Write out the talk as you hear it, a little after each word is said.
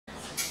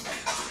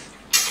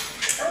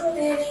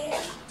We're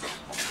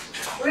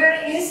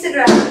on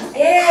Instagram.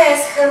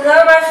 Yes,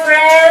 hello my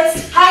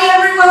friends. Hi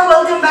everyone,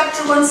 welcome back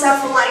to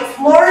ZAFUL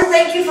More.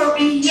 Thank you for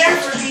being here,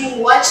 for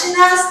being watching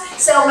us.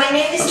 So my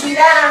name is Vida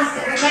and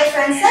I'm with my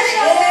friend Sasha.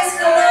 Yes,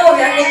 hello.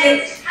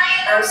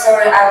 I'm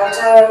sorry, I will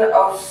turn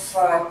off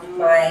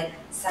my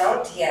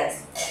sound.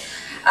 Yes.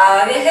 We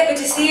are happy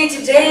to see you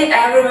today,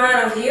 every one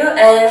of you,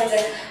 and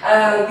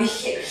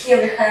here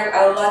we have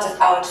a lot of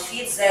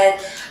outfits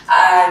that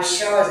I'm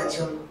sure that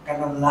you're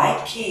gonna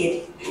like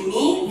it.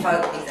 Me,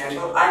 for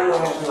example, I'm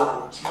wearing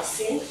lounge, you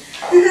see?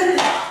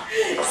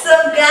 So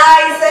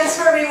guys, thanks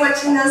for being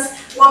watching us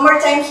one more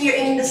time here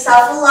in the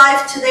ZAFUL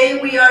Live. Today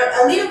we are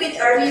a little bit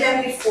early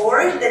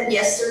than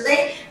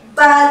yesterday,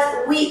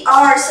 but we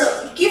are,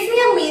 so give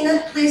me a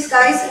minute please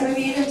guys, and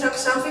maybe you can talk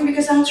something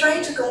because I'm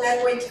trying to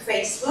connect with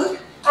Facebook.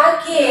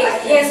 Okay,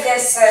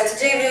 yes,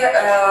 today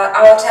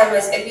our time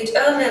is a bit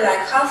early,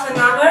 like half an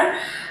hour,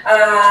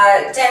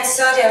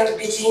 10:30 on the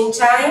Beijing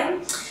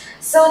time.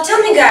 So tell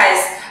me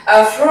guys,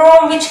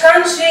 from which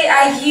country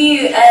are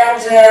you?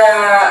 And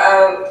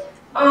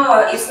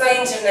oh, it's no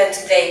internet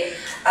today.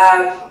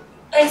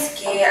 It's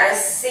okay, I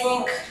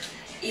think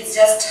it's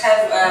just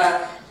have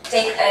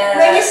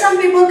maybe some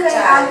people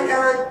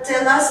can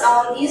tell us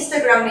on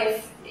Instagram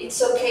if it's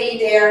okay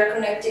they are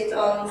connected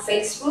on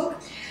Facebook.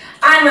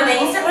 I'm on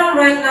Instagram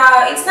right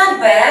now. It's not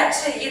bad.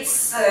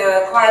 It's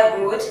quite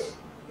good.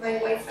 My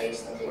Wi-Fi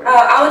is not working.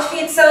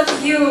 Outfit so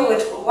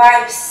cute.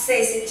 Wife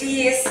says it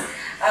is.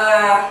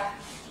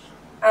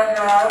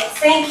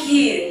 Thank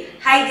you.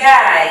 Hi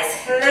guys.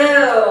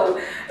 Hello,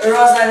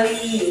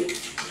 Rosalie.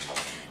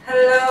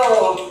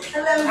 Hello.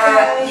 Hello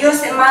guys.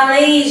 USA,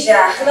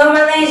 Malaysia. Hello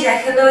Malaysia.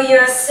 Hello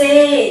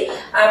USA.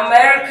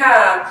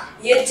 America.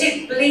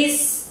 YouTube,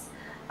 please.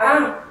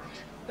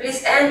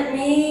 Please end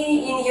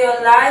me in your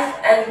life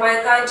and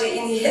my country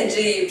in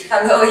Egypt.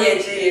 Hello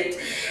Egypt.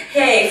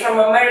 Hey, from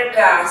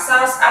America,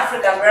 South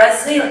Africa,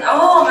 Brazil.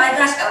 Oh my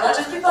gosh, a lot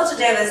of people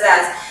today with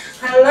us.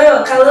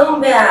 Hello,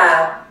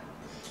 Colombia.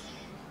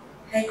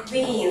 Hey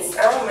Queens.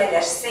 Oh my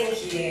gosh,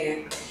 thank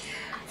you.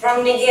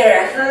 From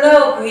Nigeria.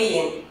 Hello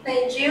Queen.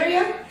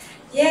 Nigeria?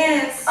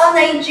 Yes. Oh,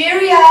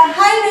 Nigeria.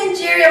 Hi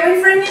Nigeria. My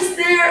friend is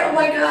there. Oh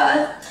my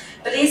god.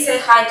 Please say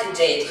hi to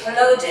Jade.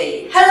 Hello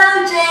Jade.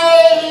 Hello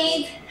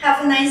Jade.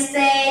 Have a nice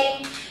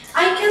day.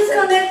 I can't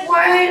connect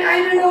wired.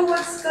 I don't know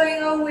what's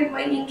going on with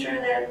my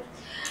internet.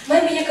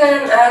 Maybe you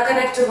can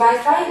connect to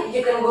Wi-Fi.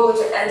 You can go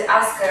to and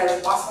ask the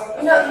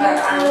password. No,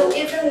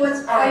 even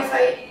with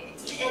Wi-Fi,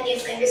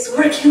 anything is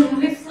working on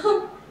my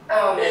phone.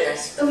 Oh my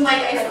gosh. On my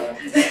iPhone.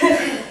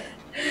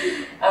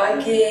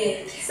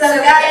 Okay. So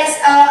guys,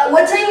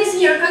 what time is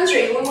in your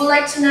country? We would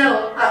like to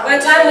know.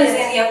 What time is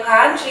in your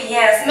country?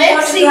 Yes.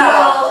 Mexico.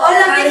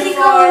 Hola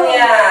Mexico.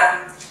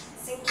 California.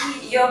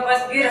 You're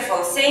both beautiful.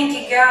 Thank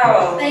you,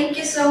 girl. Thank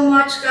you so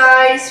much,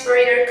 guys, for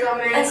your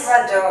comments.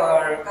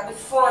 Ecuador,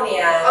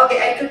 California. Okay,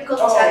 I could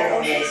contact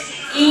all this.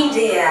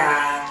 India.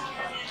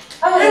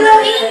 Oh, hello,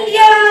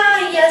 India.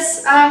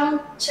 Yes,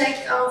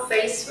 check on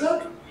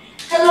Facebook.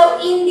 Hello,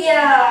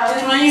 India.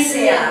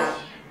 Tunisia.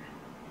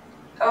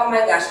 Oh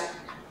my gosh.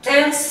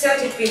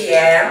 10:30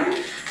 p.m.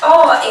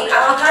 Oh, in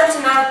our country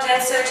now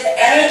 10:30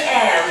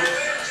 a.m.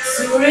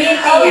 3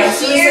 p.m.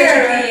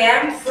 3:30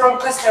 p.m. from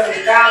Costa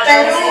Rica.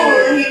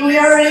 Peru. We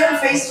are already on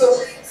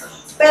Facebook.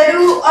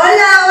 Peru.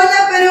 Hola,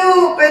 hola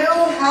Peru.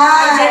 Peru,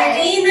 hi.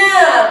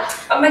 Argentina.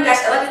 Oh my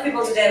gosh, a lot of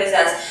people today with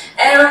us.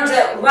 And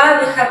while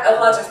we have a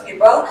lot of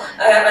people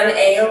on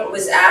air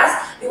with us,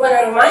 we want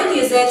to remind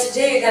you that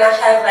today we're gonna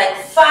have like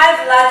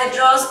 5 lucky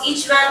draws,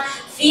 each one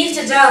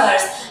 $50.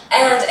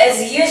 And as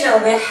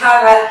usual, we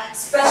have a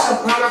special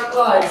promo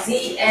code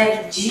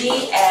ZFJSLIVE.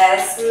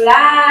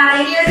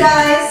 Here,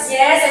 guys.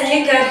 Yes, and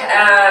you can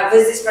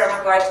with this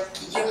promo code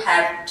you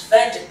have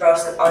 20%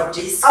 on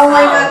discount. Oh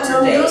my God,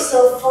 today.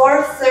 so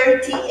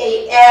 4:30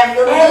 a.m.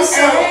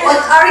 So what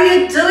are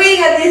you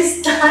doing at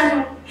this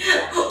time?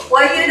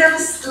 Why you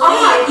don't sleep?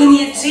 Oh, in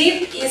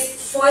Egypt is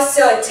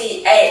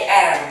 4:30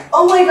 a.m.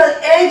 Oh my God,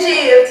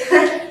 Egypt.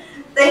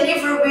 Thank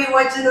you for being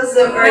watching us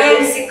so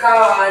early. Mexico,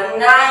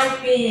 9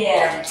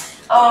 p.m.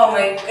 Oh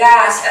my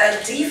gosh,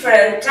 a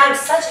different time,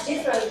 such a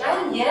different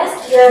time, yes?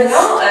 Yes. You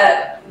know,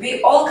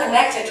 we all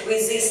connected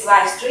with this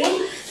live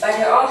stream, but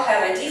we all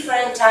have a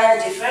different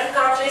time, different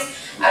countries,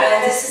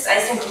 and this is,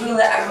 I think,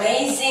 really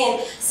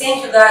amazing.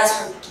 Thank you guys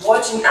for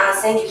watching us,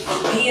 thank you for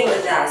being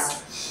with us.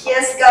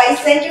 Yes, guys,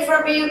 thank you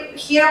for being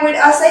here with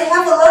us. I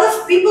have a lot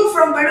of people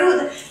from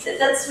Peru.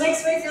 That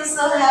makes me feel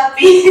so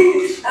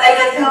happy.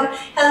 Like at home,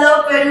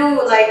 hello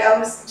Peru. Like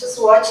I'm just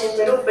watching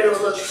Peru,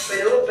 look,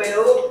 Peru.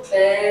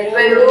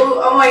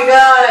 Oh my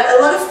God, a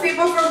lot of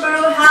people from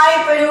Peru. Hi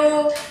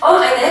Peru.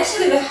 Oh, and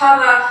actually we have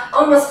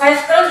almost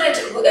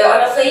 500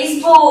 on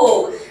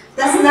Facebook.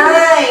 That's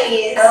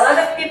nice. A lot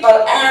of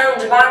people, and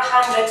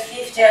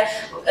 150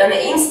 on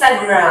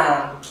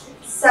Instagram.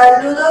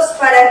 Saludos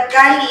para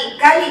Cali.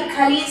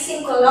 Cali is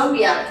in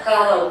Colombia.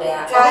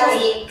 Colombia.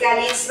 Cali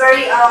is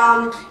very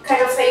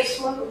kind of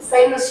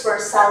famous for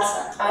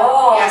salsa.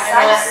 Oh, yeah,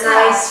 salsa.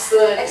 Nice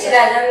food. Actually,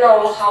 I don't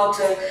know how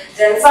to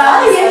dance.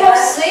 But you have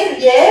seen,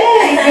 nice.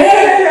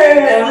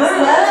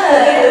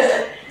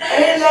 I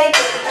really like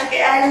it.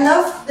 Okay, I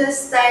love the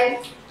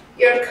style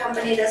your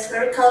company does.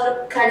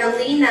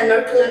 Carolina,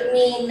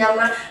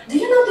 Myanmar. Do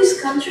you know this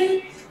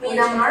country?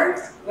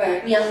 Myanmar? Where?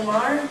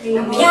 Myanmar?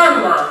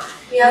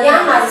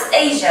 Myanmar is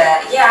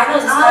Asia. Yeah, I know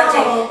this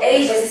country.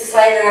 Asia is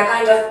like a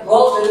kind of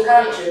golden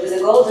country with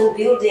the golden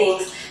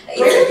buildings.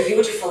 It's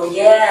beautiful.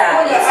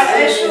 Yeah,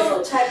 it's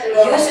beautiful.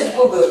 You should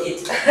Google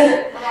it.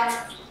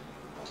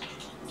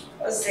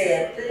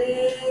 Say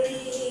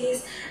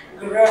please.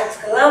 Great,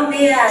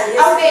 Colombia.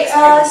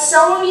 Yes,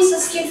 someone is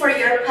asking for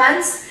your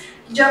pants.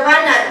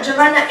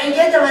 Giovanna,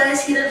 ella te va a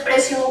decir el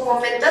precio en un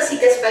momento, así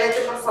que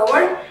espérate por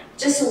favor.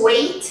 Just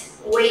wait.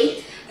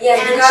 Yeah,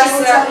 and because she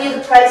will tell you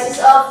the prices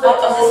of the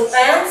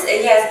pants.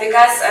 Yes,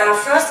 because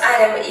first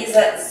item is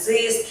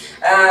this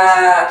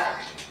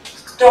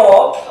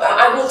top.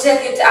 I will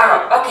take it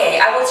out. Okay,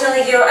 I will tell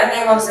you the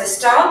name of the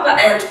top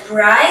and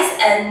price,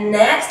 and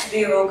next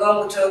we will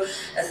go to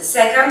the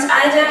second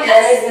item,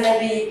 and it's gonna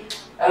be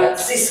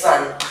this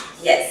one.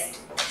 Yes,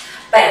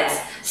 pants.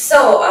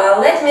 So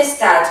let me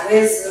start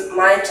with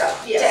my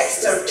top.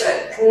 Texture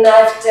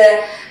knifed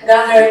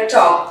gather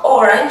top,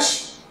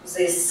 orange.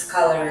 This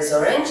color is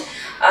orange.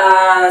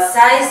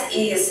 Size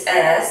is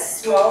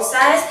S, small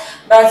size,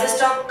 but this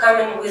top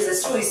coming with the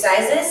 3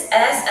 sizes,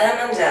 S, M,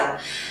 and L.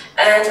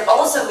 And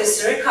also with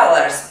 3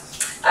 colors,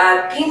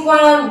 pink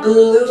one,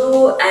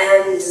 blue,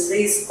 and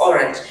this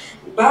orange.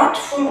 But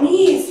for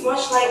me, it's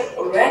much like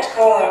red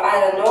color. I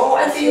don't know.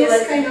 I feel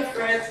like kind of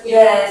red.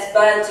 Yes,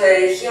 but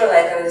here,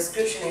 like the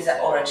description is an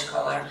orange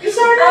color. It's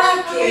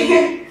orange.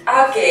 Okay.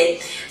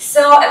 Okay.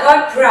 So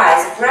about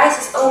price. The price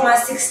is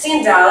almost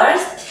 $16.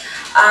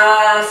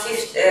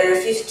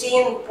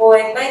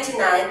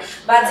 15.99,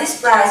 but this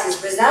price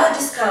is without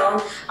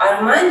discount. I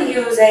remind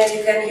you that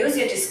you can use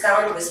your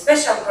discount with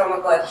special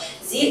promo code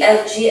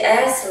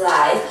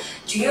ZFJSLIVE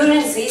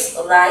during this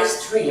live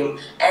stream,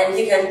 and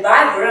you can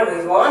buy whatever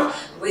you want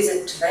with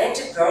a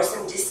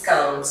 20%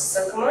 discount.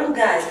 So come on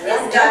guys,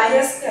 let's get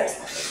your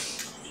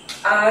skirts.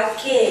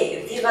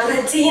 Okay, Viva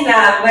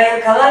Latina, well,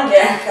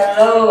 Colombia,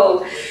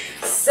 hello.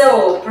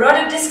 So,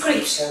 product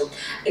description,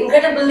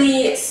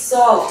 incredibly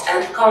soft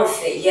and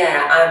comfy.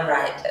 Yeah, I'm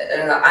right,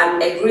 I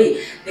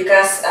agree,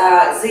 because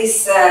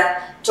this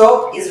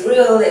top is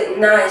really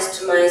nice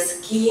to my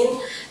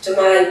skin, to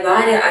my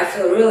body. I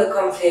feel really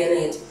comfy in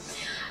it.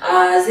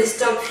 This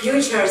top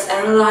features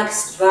a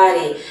relaxed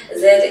body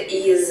that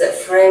is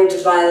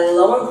framed by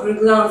long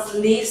raglan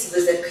sleeves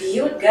with a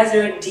cute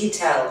gathered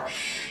detail.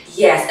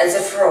 Yes, at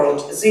the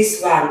front,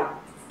 this one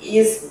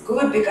is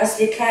good because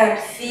we can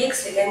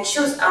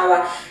choose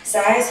our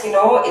size, you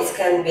know, it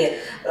can be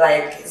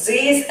like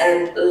this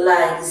and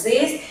like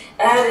this,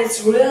 and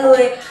it's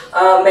really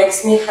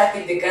makes me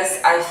happy because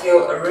I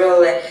feel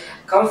really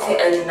comfy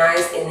and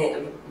nice in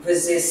it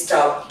with this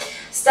top.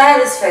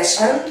 Stylish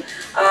fashion,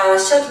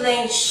 short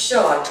length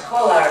short,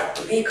 collar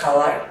V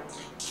collar,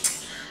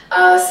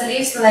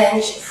 sleeves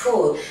length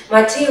full,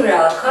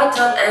 material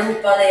cotton and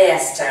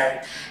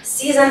polyester,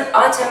 season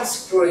autumn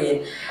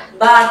spring,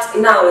 but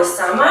now is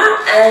summer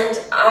and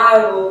I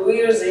will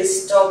wear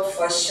this top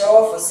for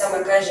sure for some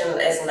occasion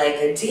as like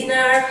a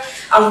dinner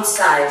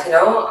outside, you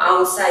know,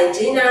 outside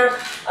dinner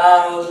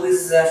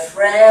with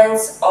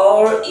friends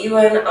or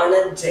even on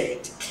a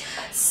date.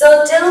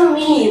 So tell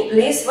me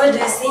please, what do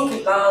you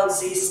think about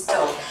this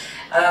top?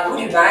 Would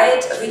you buy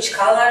it? Which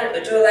color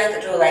do you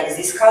like? Do you like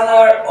this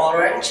color,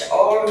 orange,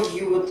 or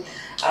you would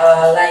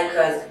like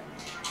a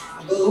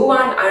blue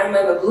one? I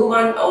remember blue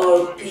one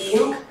or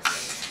pink.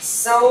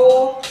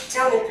 So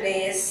tell me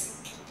please.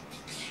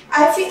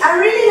 I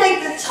really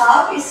like the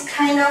top. It's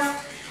kind of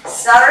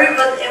sorry,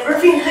 but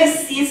everything I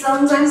see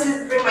sometimes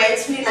it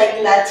reminds me like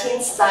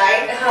Latin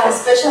style,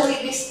 especially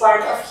this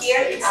part of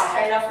here. It's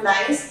kind of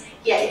nice.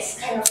 Yeah, it's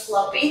kind of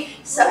floppy,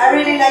 so I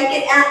really like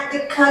it. And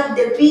the cut,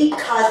 the big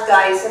cut,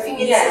 guys, I think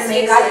it's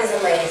amazing. The cut is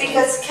amazing.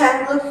 Because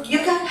you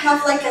can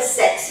have like a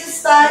sexy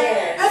style.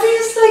 Yes. I think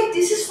it's like,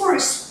 this is for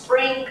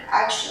spring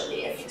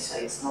actually, I think so.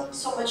 It's not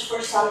so much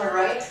for summer,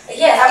 right?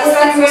 Yes, it's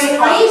like for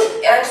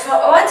spring and for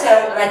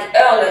autumn, like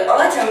early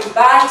autumn,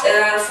 but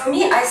for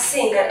me, I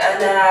think,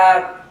 and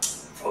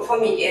for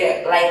me,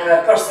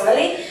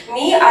 personally,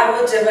 I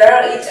would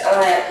wear it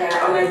on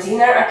a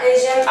dinner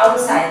occasion,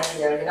 outside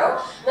dinner, you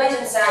know, not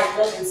inside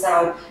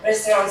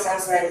restaurant,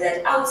 something like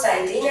that,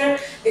 outside dinner,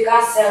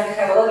 because we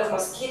have a lot of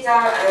mosquito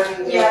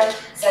and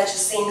such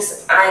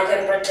things. I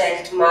can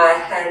protect my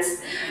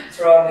hands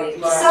from it.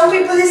 Some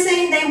people are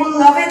saying they will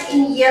love it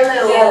in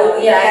yellow.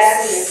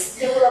 Yes,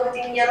 they will love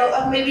it in yellow,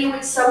 or maybe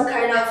with some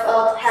kind of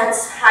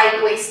pants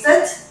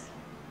high-waisted.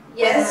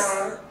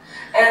 Yes.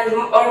 And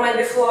or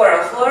maybe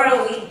floral.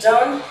 Floral we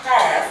don't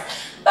have,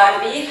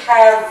 but we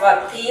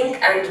have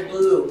pink and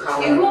blue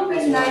color. It will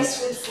be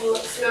nice with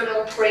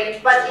floral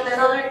print, but in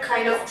another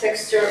kind of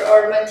texture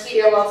or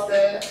material of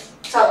the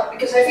top,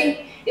 because I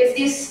think if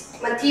this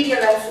material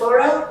and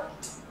floral,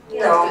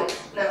 No.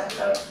 no,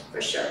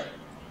 for sure.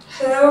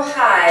 Hello,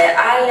 hi,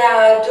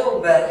 Ala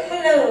Double.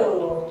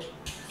 Hello.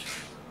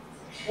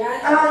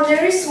 What?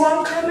 There is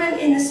one comment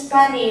in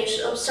Spanish.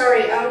 Oh,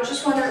 sorry. I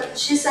just wanna.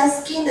 She's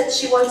asking that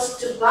she wants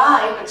to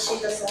buy, but she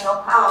doesn't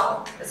know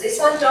how. This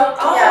one don't.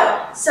 Oh.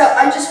 Yeah. So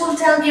I just will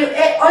tell you.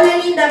 Hola,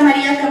 linda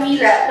María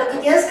Camila. Lo que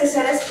tienes que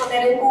hacer es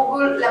poner en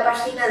Google la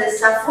página de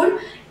ZAFUL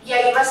y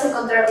ahí vas a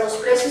encontrar los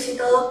precios y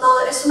todo.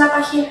 Todo es una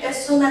página,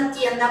 es una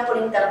tienda por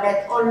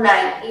internet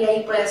online y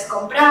ahí puedes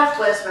comprar,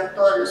 puedes ver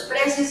todos los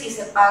precios y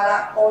se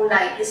paga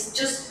online. It's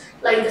just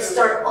like the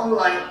store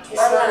online. It's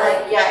not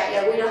like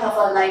we don't have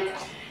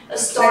a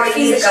store, like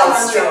physical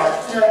store.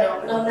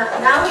 No.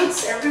 Now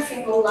it's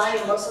everything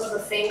online, most of the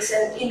things,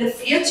 and in the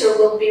future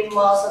will be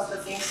most of the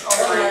things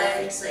online. I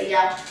think so.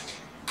 Yeah.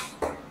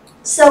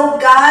 So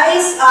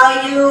guys,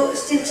 are you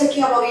still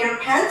talking about your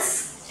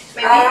pants?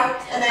 Maybe,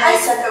 and then I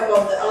talk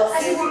about the outfit.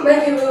 I think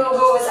maybe we will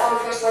go with our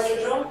first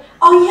lucky draw.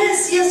 Oh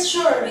yes,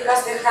 sure.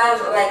 Because we have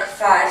like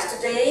 5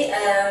 today,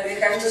 and we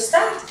have to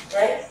start,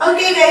 right?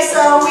 Okay, guys.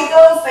 So we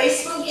go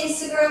Facebook,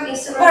 Instagram,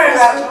 Facebook.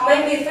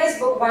 Maybe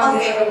Facebook, but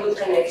we have a good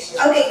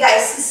connection. Okay,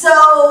 guys.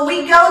 So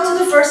we go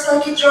to the first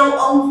lucky draw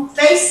on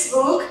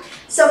Facebook.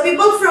 So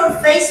people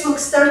from Facebook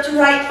start to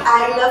write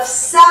 "I love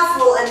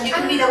ZAFUL" and you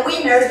can be the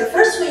winner, the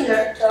first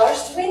winner.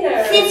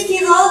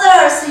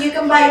 $50. So you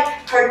can buy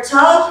her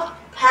top,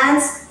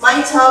 pants,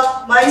 my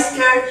top, my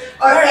skirt,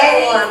 or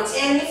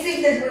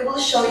anything that we will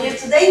show you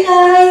today,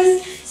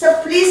 guys.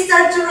 So please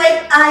start to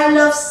write "I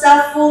love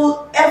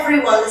ZAFUL,"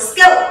 everyone. Let's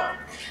go.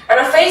 On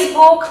a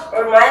Facebook,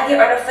 remind you,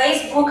 on a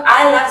Facebook,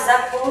 I love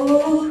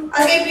ZAFUL.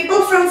 Okay,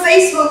 people from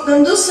Facebook,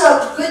 don't do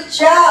so. Good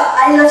job.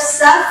 I love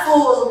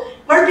ZAFUL.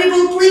 More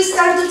people, please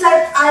start to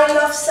type "I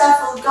love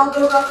ZAFUL."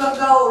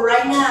 Go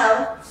right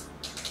now.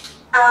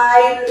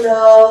 I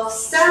love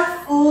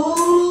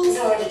ZAFUL. Is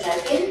that what you're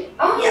typing?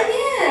 Oh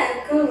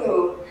yeah,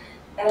 cool.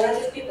 A lot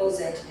of people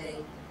there today.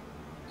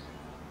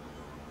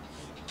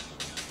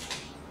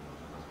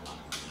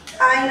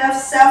 I love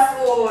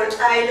ZAFUL.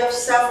 I love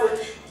ZAFUL.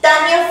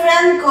 Tania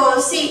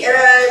Franco, sí,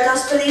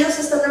 los pedidos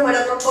se están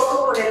demorando un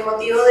poco por el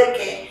motivo de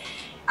que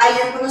hay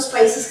algunos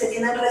países que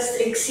tienen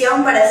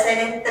restricción para hacer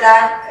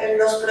entrar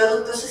los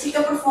productos, así que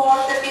por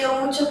favor te pido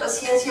mucha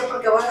paciencia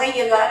porque van a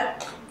llegar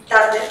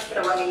tarde,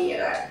 pero van a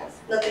llegar.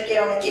 No te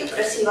quiero mentir,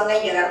 pero sí van a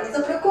llegar, no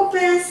te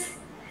preocupes.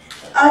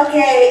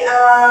 Okay,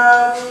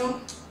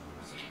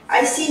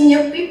 I see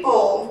new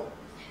people.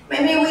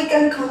 Maybe we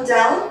can come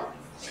down.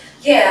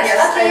 Yes,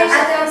 okay,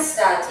 I can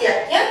start.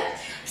 Yeah.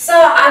 So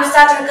I'm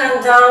starting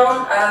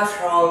countdown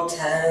from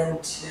 10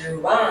 to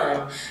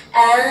 1,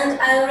 and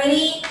I'm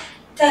ready.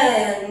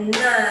 10,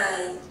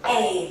 9,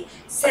 8,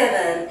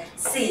 7,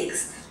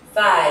 6,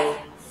 5,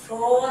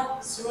 4,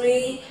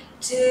 3,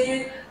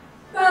 2,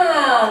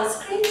 1.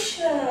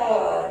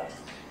 Screenshot.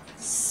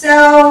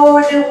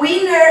 So the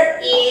winner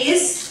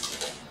is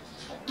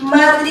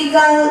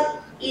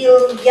Madrigal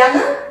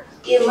Ilyana.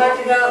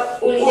 Madrigal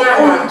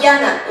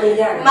Uliana.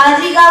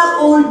 Madrigal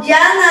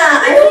Uliana.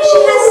 I think she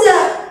has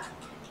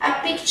a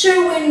picture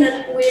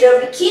with a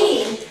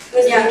bikini.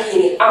 With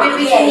bikini. With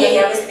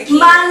bikini.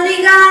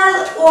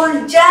 Madrigal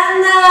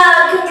Uliana.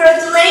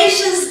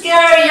 Congratulations,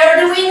 girl. You're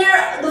the winner,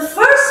 the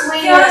first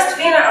winner. First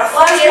winner of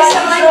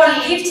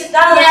 $50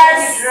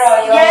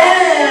 draw.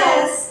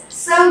 Yes.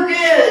 So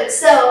good.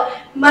 So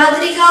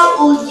Madrigal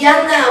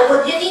Uliana,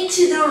 what you need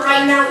to do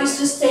right now is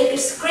just take a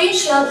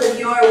screenshot that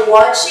you are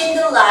watching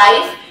the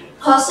live,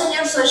 post on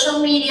your social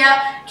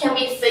media, can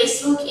be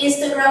Facebook,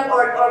 Instagram,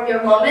 or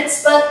your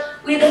moments, but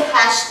with the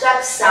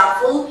hashtag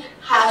ZAFUL,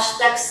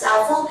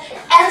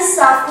 and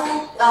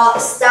ZAFUL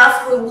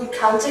staff will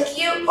contact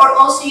you, or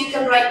also you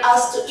can write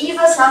us to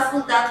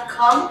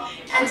evazaful.com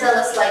and tell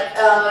us like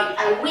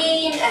I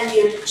win, and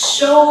you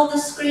show the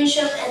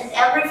screenshot and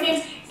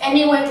everything.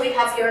 Anyway, we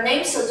have your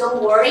name, so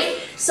don't worry.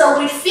 So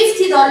with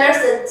 $50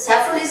 that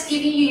ZAFUL is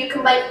giving you, you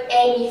can buy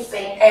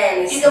anything.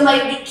 You can buy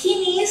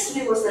bikinis,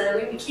 we will sell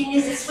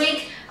bikinis this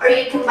week, or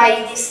you can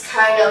buy this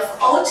kind of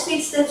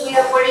outfits that we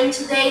are wearing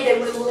today that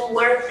we will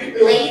wear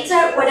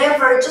later,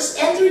 whatever. Just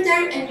enter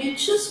there and you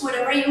choose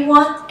whatever you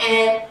want,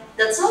 and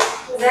that's all.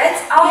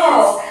 That's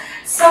all. Yes.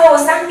 So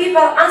some people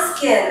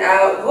asking,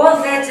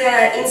 was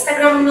that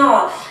Instagram?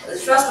 No.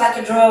 First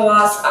lucky draw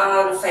was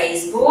on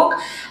Facebook.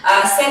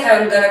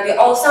 Second gonna be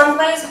also on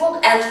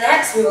Facebook, and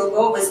next we will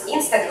go with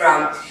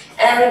Instagram.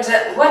 And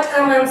what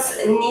comments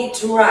need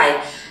to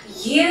write?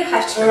 You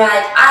have to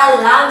write "I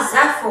love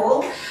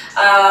ZAFUL"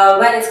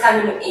 when it's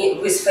coming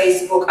with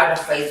Facebook on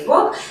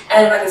Facebook,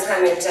 and when it's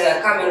coming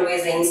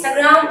with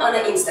Instagram on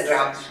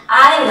Instagram.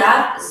 I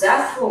love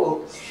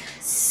ZAFUL.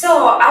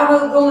 So I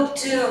will go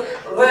to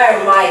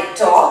wear my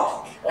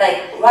top,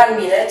 like 1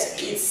 minute,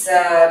 it's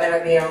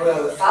gonna be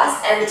really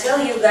fast, and tell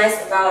you guys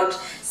about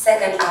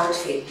second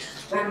outfit.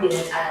 1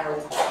 minute, I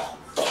will.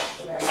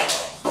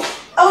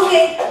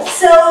 Okay,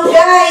 so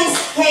guys,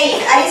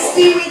 hey, I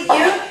stay with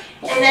you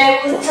and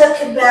I will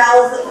talk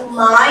about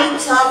my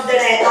top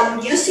that I am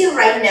using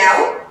right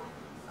now.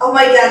 Oh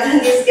my god,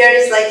 this girl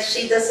is like,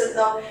 she doesn't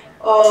know.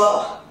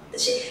 Oh,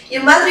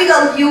 you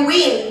Madrigal, you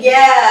win.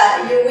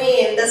 Yeah, you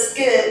win. That's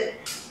good.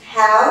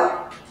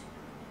 How?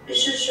 You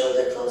should show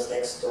the clothes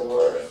next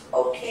door.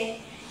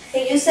 Okay.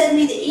 Can you send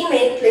me the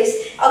email,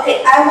 please?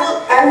 Okay,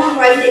 I will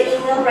write the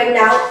email right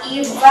now.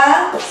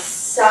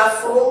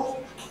 evazaful.com.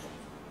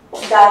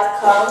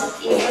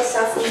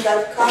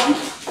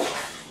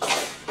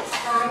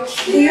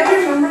 Do you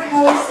remember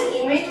how is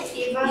the email,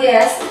 Eva?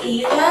 Yes,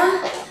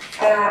 Eva.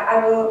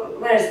 I will.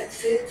 Where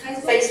is it?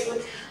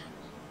 Facebook.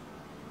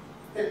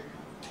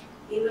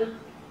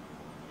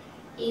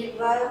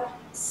 Eva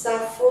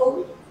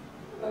Zaful.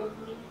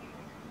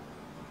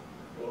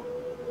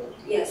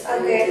 Yes.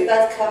 Okay,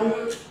 .com.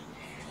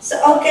 So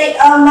okay,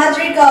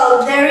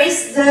 Madrigal, there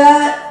is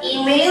the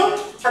email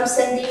I'm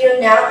sending you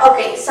now.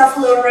 Okay,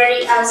 Zaful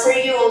already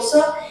answered you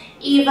also.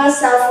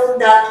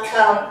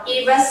 evazaful.com.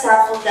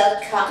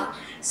 evazaful.com.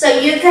 So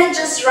you can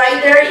just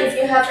write there if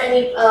you have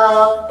any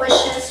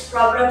questions,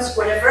 problems,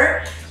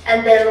 whatever,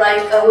 and then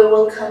like we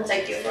will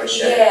contact you for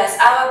sure. Yes,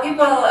 our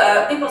people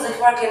that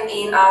working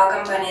in our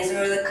company is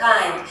really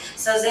kind,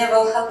 so they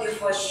will help you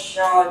for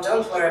sure.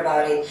 Don't worry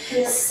about it.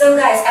 Yes. So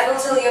guys, I will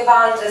tell you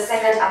about the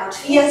second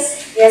outfit.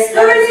 Yes. Yes.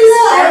 I'm in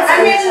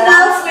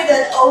love with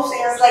that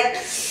outfit. It's like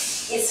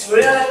it's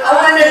really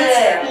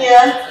confident.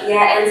 Yeah.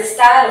 Yeah, and the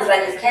style is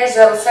like a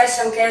casual,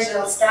 fashion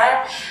casual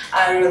style.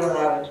 I really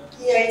love it.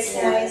 Yeah, it's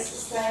nice.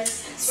 It's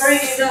nice. It's very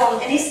so,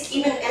 and it's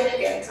even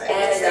elegant.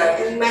 Elegant.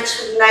 And match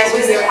nice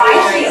with your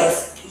high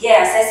heels.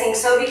 Yes, I think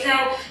so. We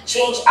can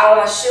change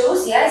our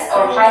shoes, yes,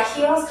 or high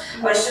heels,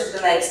 or it should be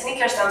like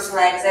sneakers, something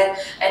like that,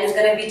 and it's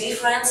gonna be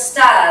different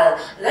style.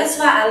 That's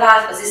why I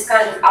love this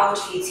kind of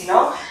outfit. You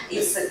know,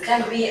 it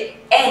can be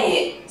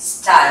any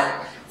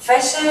style,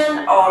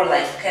 fashion or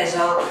like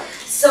casual.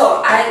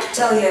 So I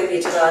tell you a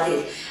bit about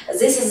it.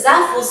 This is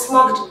ZAFUL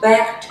smoked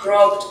back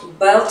cropped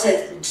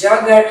belted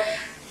jogger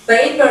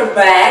paper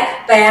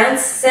bag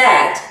pants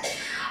set.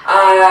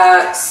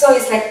 So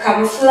it's like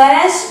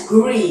camouflage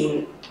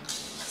green.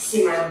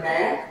 See my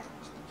bag.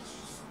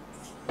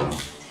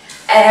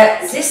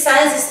 This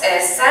size is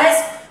S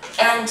size,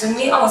 and to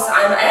me also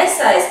I'm S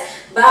size.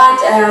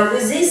 But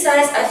with this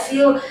size, I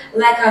feel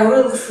like I'm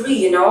really free.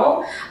 You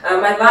know,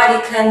 my body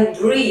can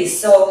breathe.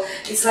 So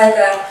it's like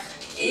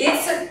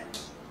it's a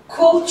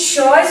cool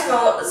choice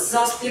for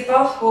those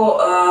people who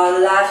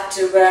love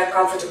to wear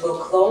comfortable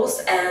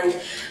clothes and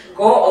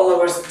go all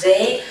over the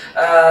day,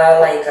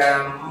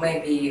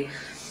 maybe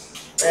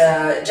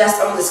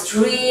just on the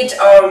street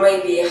or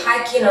maybe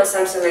hiking or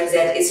something like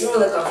that. It's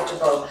really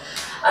comfortable.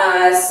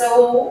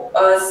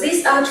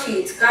 This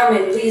outfit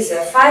coming with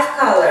 5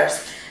 colors.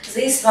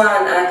 This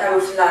one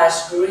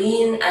camouflage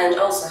green and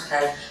also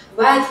have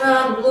white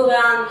one, blue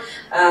one,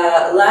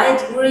 light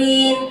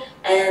green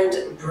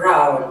and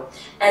brown.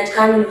 And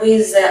coming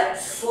with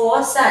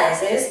 4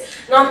 sizes,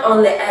 not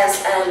only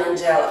S, M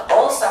and L,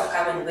 also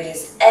coming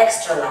with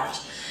extra large.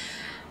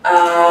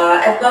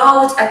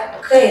 About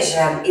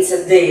occasion, it's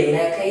a daily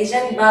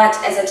occasion, but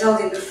as I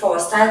told you before,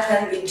 style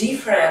can be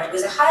different.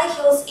 With the high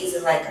heels, is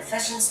like a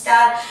fashion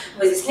style.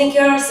 With the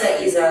sneakers,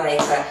 is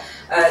like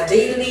a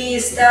daily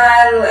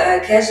style,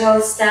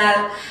 casual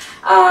style.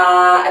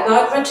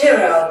 About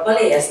material,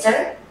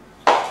 polyester,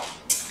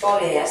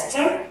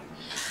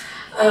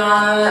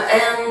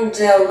 and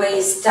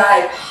waist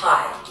type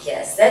high.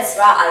 Yes, that's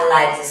why I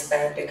like this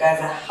pair, because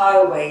a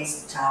high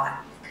waist type.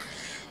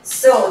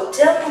 So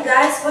tell me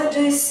guys, what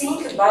do you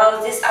think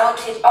about this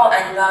outfit? Oh,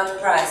 and about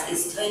price,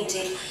 it's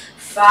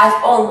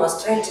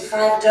almost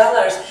 $25,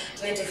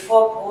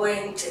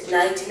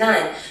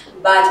 $24.99.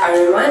 But I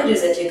remind you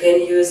that you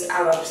can use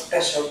our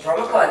special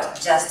promo code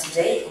just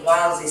today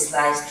while this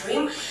live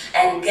stream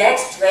and get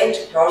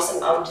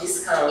 20% on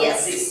discount.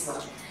 Yes. This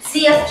month.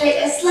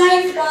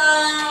 ZFJSLIVE,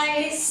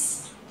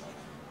 guys.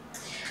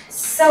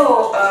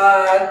 So,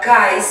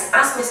 guys,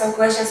 ask me some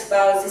questions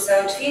about this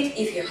outfit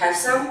if you have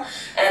some,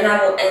 and I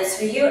will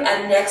answer you.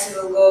 And next, we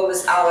will go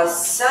with our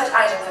third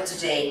item for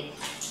today.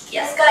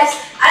 Yes, guys,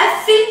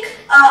 I think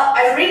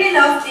I really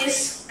love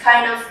this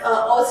kind of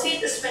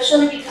outfit,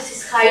 especially because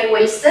it's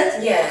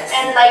high-waisted. Yes.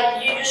 And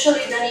like you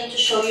usually don't need to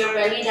show your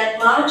belly that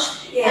much.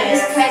 Yes. And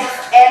it's kind of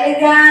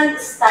elegant,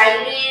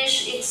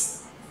 stylish.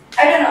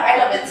 I don't know, I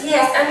love it.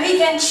 Yes, and we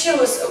can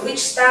choose which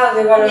style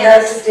we want to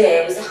wear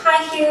today, with the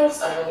high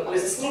heels or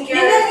with the sneakers.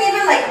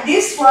 Even like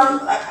this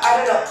one, I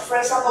don't know, for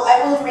example,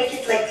 I will make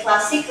it like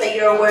classic, like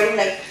you're wearing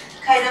like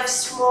kind of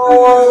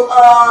small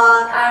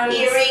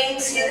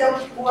earrings, you can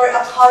wear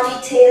a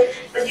ponytail,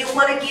 but you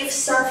want to give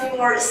something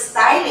more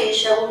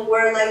stylish. I will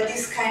wear like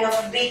this kind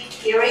of big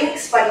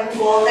earrings, but in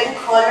golden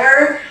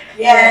color,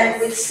 and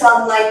with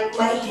some like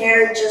my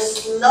hair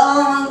just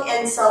long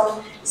and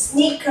some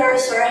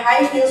sneakers or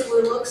high heels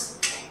will look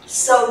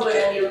so good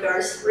on you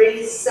girls,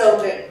 really so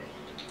good.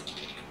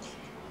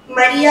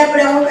 María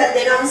Bravo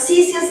Calderón,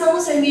 sí, sí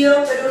hacemos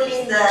envío, pero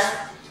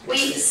linda.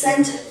 We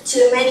sent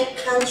to many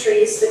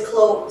countries the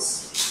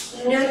clothes.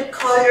 Nude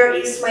color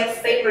is my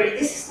favorite.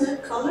 This is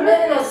nude color?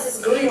 No, this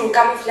is green,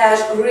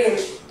 camouflage green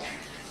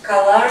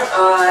color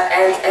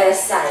and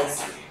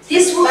size.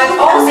 This will be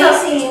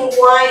amazing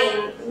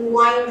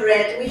wine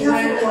red. We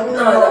have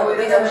no,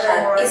 we don't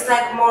have. It's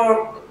like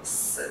more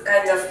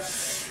kind of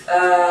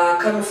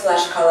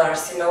camouflage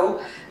colors, you know,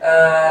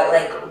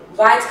 like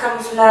white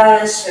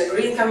camouflage,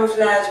 green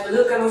camouflage,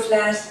 blue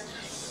camouflage.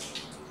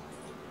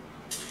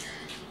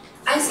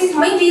 I think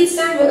maybe it's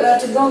time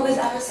to go with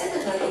our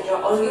second lucky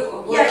draw, or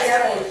you will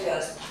explain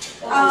first.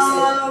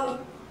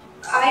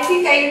 I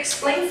think I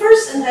explain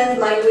first, and then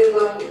like we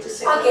go into the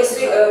second. Okay,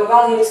 so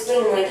while you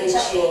explain, I can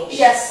change.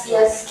 Yes,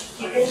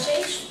 you can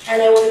change,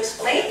 and I will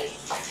explain.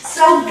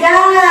 So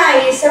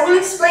guys, I will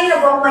explain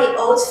about my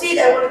outfit.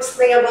 I will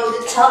explain about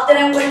the top that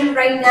I'm wearing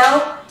right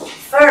now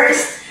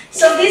first.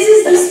 So this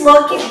is the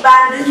smoky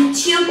band, the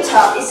tube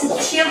top. It's a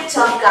tube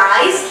top,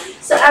 guys.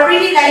 So I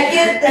really like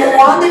it. The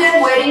one that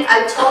I'm wearing,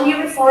 I told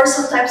you before,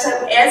 sometimes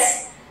I'm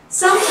S,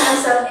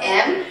 sometimes I'm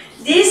M.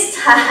 This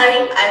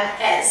time I'm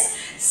S.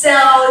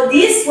 So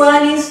this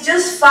one is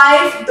just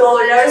 $5.99.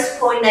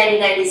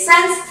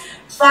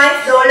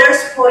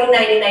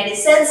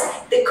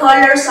 $5.99. The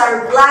colors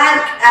are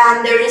black,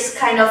 and there is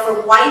kind of a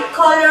white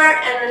color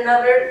and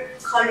another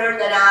color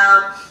that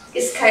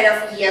is kind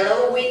of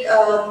yellow with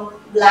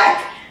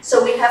black.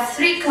 So we have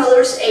three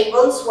colors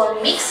able,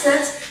 one mixed,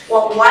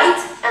 one white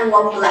and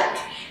one black.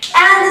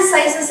 And the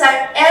sizes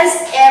are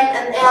S, M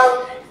and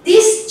L.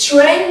 This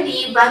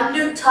trendy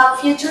bamboo top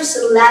features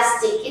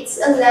elastic. It's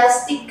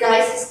elastic,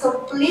 guys. It's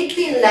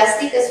completely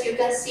elastic, as you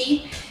can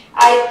see.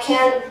 I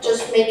can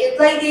just make it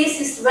like this.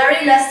 It's very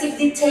elastic,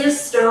 details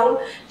strong,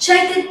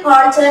 checked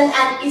pattern,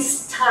 and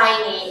it's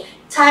tiny.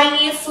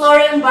 Tiny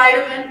floral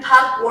environment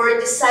pattwork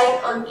design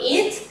on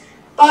it.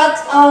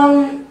 But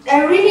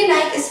I really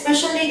like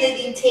especially the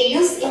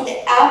details in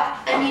the up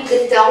and in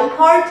the down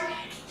part.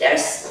 They're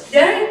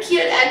very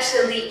cute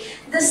actually.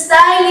 The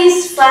style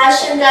is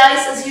fashion,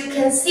 guys. As you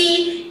can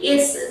see,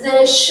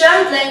 the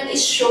shirt length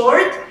is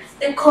short.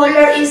 The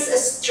color is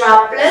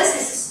strapless.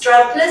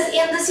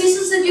 And the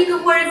seasons that you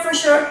can wear it for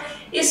sure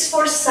is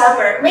for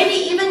summer. Maybe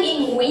even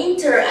in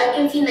winter, I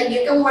can feel like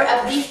you can wear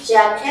a big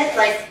jacket,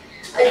 like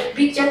a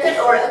big jacket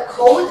or a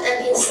coat,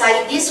 and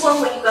inside this one,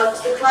 when you go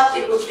to the club,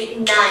 it will be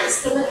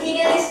nice. The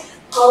material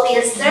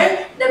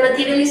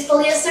is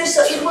polyester.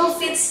 So it will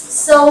fit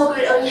so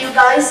good on you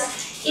guys.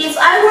 If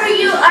I were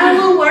you, I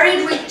will wear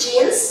it with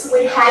jeans,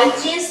 with high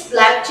jeans,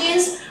 black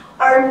jeans,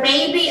 or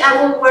maybe I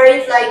will wear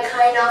it like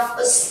kind of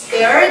a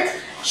skirt,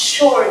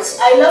 shorts.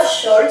 I love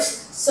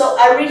shorts, so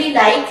I really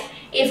like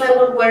if I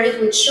would wear it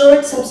with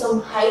shorts and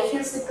some high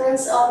heels.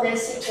 Depends on the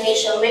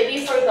situation. Maybe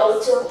if I go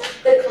to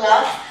the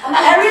club,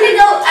 I really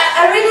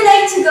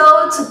like to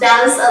go to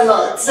dance a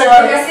lot. So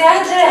I'm a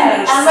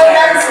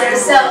dancer,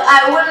 so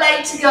I would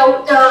like to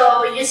go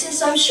using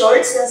some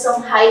shorts and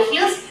some high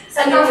heels.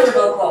 Some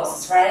comfortable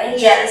clothes, right?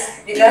 Yes.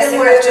 Because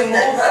you have to move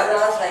a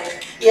lot,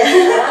 like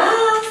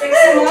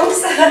sexy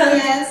moves.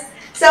 Yes.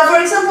 So for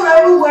example,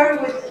 I will wear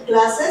it with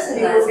glasses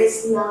and it will be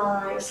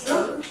nice.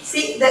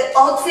 See, the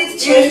outfit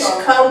changed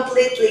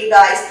completely,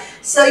 guys.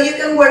 So you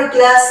can wear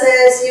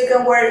glasses, you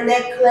can wear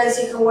necklace,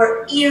 you can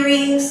wear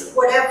earrings,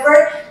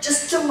 whatever,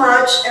 just to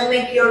match and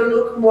make your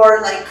look more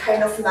like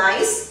kind of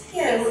nice.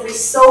 Yeah, it will be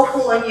so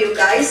cool on you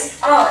guys.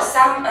 Oh,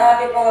 some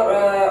people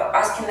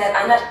asking that.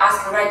 I'm not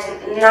asking, right?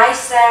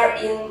 Nicer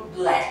in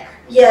black.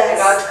 Yes.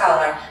 About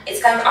color.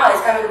 It's coming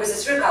with the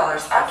three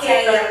colors.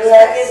 Okay, yes.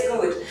 Black is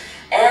good.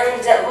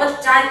 And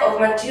what type of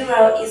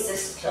material is the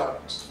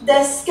skirt?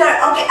 The skirt.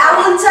 Okay, I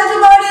will talk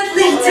about it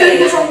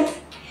later.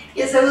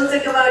 Yes, I will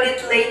talk about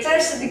it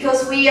later. So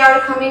because we are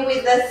coming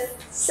with the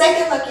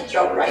second lucky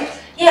draw, right?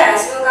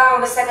 Yes, we'll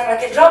come with the second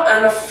lucky draw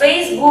on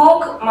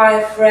Facebook,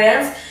 my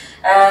friends.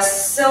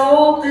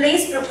 So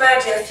please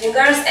prepare your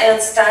fingers and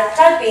start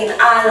typing.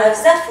 I love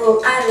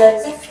ZAFUL, I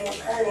love ZAFUL,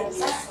 I love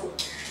ZAFUL.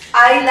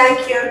 I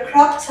like your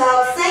crop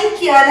top.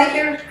 Thank you. I like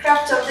your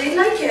crop top. Do you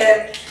like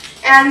it?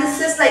 And this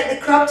is like the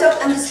crop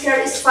top and the skirt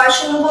is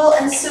fashionable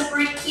and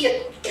super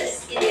cute.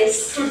 Yes, it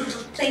is.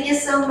 Thank you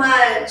so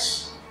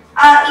much.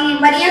 Y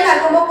Mariana,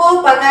 ¿cómo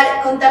puedo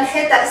pagar con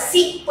tarjeta?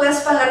 Sí,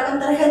 puedes pagar con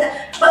tarjeta.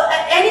 But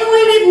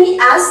anyway, let me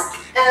ask.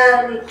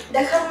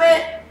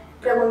 Déjame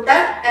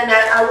preguntar and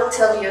I will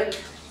tell you.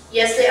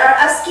 Yes, they are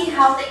asking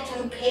how they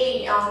can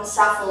pay on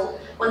ZAFUL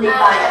when they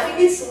buy. I think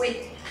it's with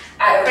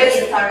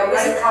credit card,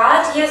 with a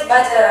card, yes,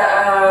 but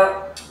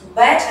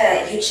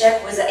better you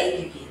check with the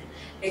app.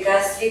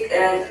 Because you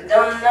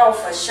don't know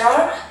for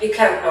sure, you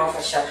can't know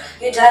for sure.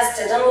 You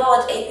just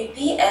download app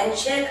and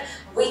check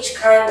which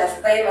kind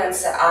of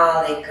payments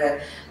are like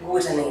good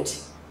on it.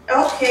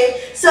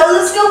 Okay, so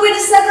let's go with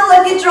the second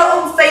lucky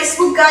draw on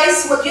Facebook,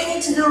 guys. What you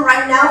need to do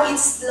right now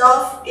is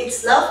love, and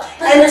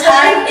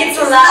time. It's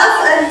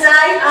love and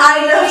time.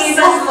 I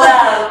love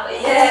love.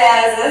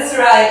 Yes, that's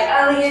right.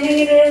 All you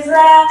need is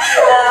love.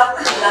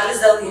 Love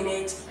is all you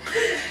need.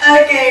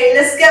 Okay,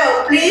 let's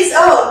go, please.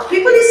 Oh,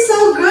 people is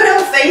so good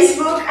on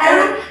Facebook.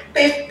 I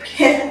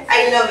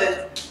love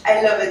it. I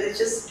I love it. It's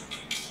just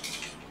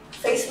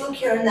Facebook,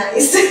 you're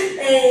nice.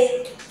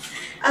 Hey.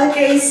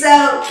 Okay,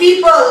 so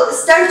people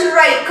start to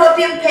write,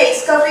 copy and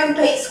paste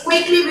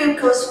quickly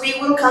because we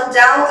will come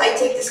down. I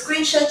take the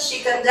screenshot,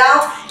 she come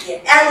down,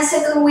 and the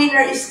second winner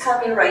is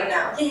coming right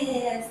now.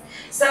 Yes.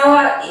 So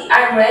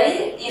I'm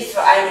ready. If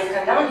I will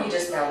come down, you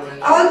just tell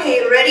me.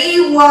 Okay,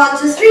 ready? 1,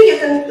 2, 3. You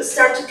can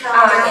start to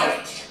count down.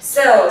 Okay.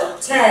 So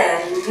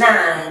 10,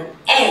 9,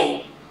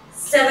 8,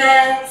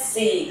 7,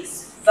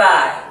 6,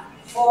 5,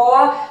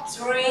 4,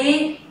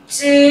 3,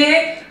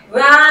 2,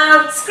 1.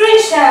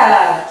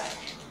 Screenshot.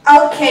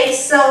 Okay,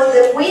 so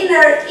the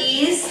winner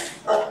is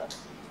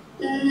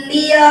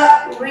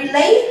Leah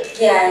Relay.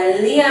 Yeah,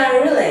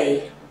 Leah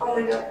Relay. Oh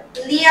my god,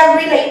 Leah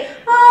Relay.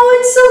 Oh,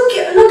 it's so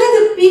cute. Look at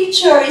the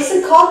picture. It's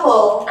a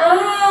couple.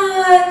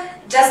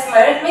 Just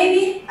married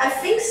maybe? I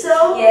think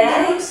so.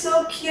 Yeah. They look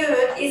so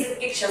cute. Is a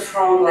picture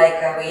from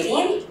like a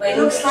wedding? It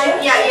looks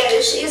like, yeah,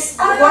 she's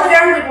one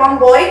girl with one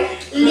boy.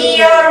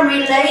 Leah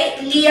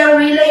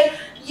Relay.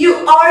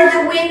 You are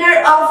the winner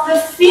of the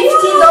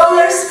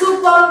 $50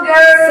 coupon,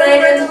 girl.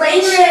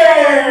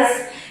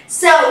 Congratulations.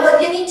 So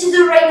what you need to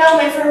do right now,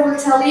 my friend will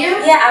tell you.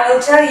 Yeah, I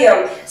will tell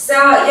you. So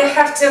you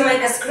have to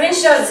make a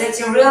screenshot that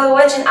you're really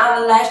watching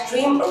our live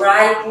stream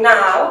right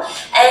now,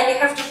 and you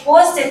have to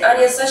post it on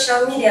your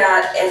social media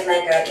as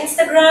like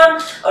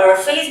Instagram or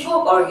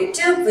Facebook or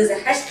YouTube with the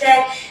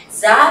hashtag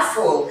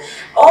ZAFUL.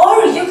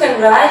 Or you can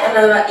write on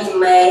our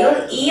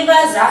email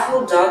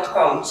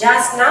eva@zaful.com.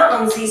 Just now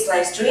on this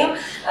live stream,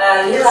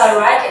 Lila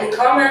write in the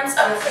comments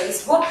on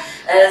Facebook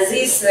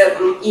this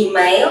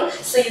email,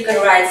 so you can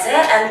write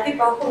there, and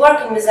people who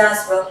working with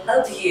us will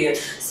help you.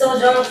 So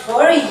don't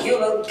worry, you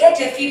will get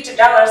your $50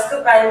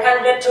 coupon.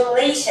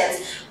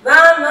 Congratulations!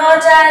 One more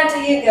time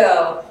till you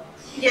go.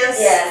 Yes.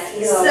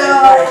 Yes.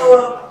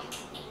 So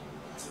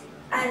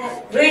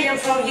I'm greeting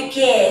from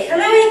UK.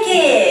 Hello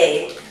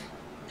UK.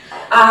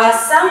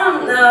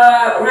 Someone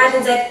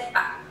writing that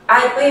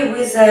I pay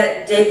with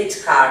a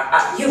debit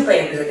card. You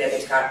pay with a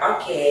debit card.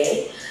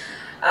 Okay.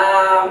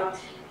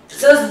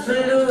 Those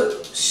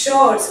blue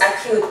shorts are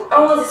cute.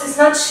 Oh, this is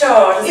not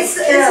shorts. It's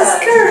a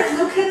skirt.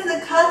 Look at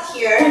the cut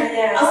here.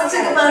 Yeah, I will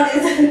talk about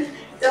it.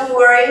 Don't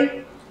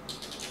worry.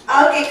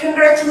 Okay,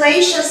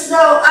 congratulations.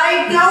 So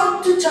I'm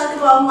going to talk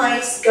about my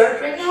skirt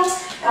right now.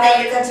 And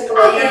then you can talk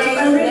about your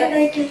I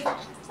really like it.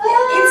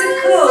 It's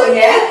cool,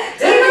 yeah?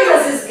 Do you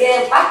know this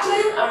game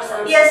Pac-Man or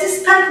something? Yes,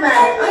 it's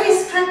Pac-Man. Oh,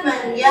 it's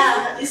Pac-Man,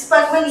 yeah. It's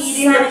Pac-Man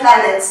eating the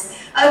planets.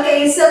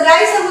 Okay, so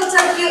guys, I will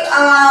tell you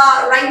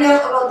right now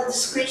about the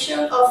description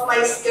of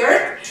my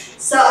skirt.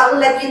 So I will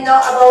let you know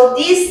about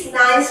this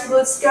nice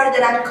boot skirt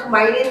that I'm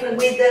combining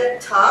with the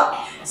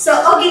top. So,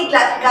 okay,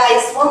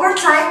 guys, one more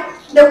time.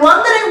 The one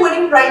that I'm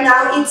wearing right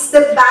now, it's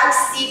the back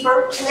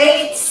zipper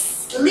plate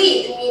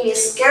sleeve mini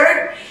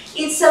skirt.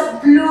 It's a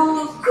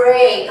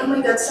blue-gray. Oh my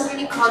god, so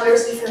many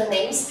colors, different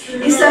names.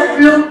 It's a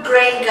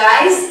blue-gray,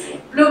 guys.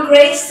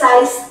 Blue-gray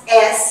size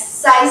S.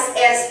 Size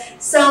S.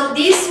 So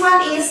this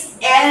one is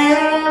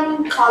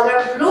M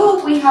color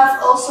blue. We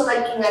have also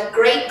like in a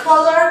gray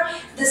color.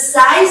 The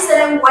size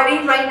that I'm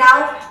wearing right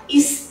now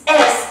is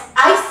S.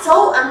 I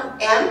thought I'm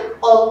M,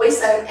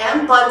 always I'm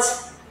M, but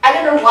I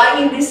don't know why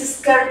in this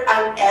skirt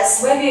I'm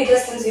S. Maybe you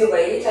just lose your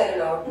weight, I don't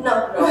know.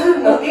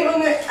 No.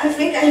 Even I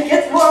think I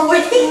get more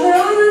weight. No.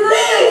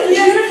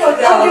 Beautiful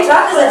girl. Okay.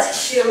 That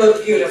she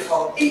look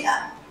beautiful.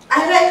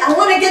 I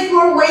want to get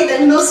more weight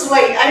and lose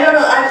weight. I don't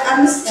know.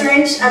 I'm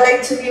strange. I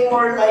like to be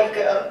more like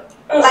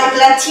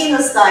Latino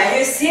style.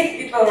 You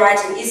see people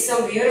writing, it's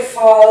so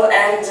beautiful,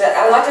 and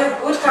a lot of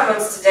good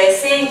comments today.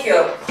 Thank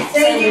you.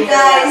 Thank you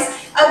guys.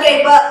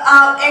 Okay, but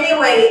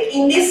anyway,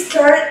 in this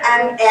skirt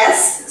I'm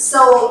S,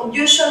 so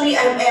usually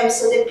I'm M.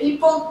 So the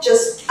people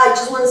I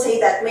just want to say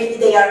that maybe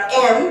they are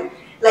M,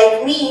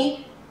 like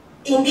me.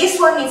 In this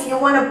one, if you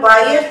want to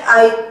buy it,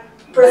 I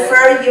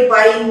prefer you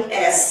buying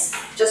S.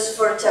 Just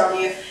for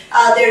telling you,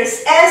 there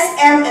is S,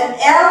 M, and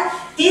L.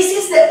 This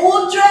is the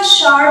ultra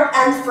sharp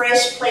and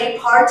fresh play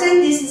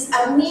pattern. This is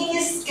a mini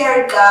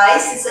skirt,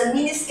 guys. It's a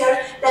mini skirt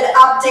that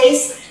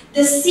updates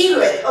the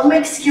silhouette or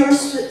makes your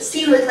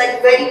silhouette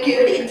like very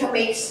good. It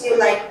makes you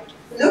like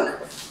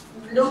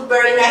look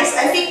very nice.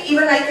 I think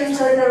even I can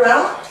turn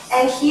around,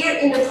 and here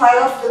in the part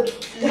of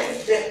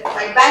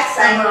my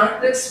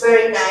backside looks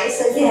very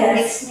nice. I think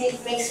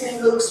it makes me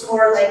looks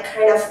more like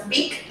kind of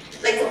big,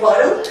 like a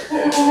bottle.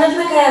 Not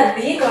like a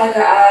big, like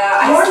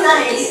a more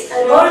nice.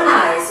 More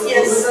nice.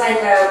 Yes. With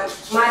like a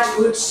much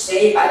good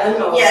shape. I don't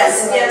know.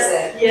 Yes,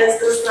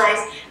 that's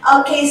nice.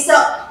 Okay,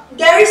 so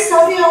there is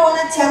something I want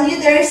to tell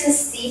you. There is a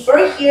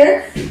zipper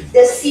here.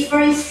 The zipper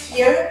is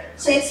here,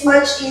 so it's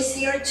much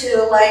easier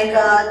to like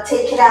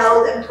take it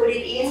out and put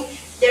it in.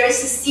 There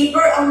is a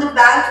zipper on the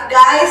back,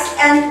 guys,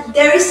 and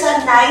there is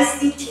a nice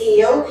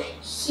detail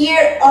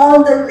here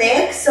on the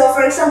leg. So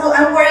for example,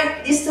 I'm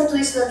wearing this tattoo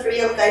is not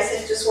real, guys.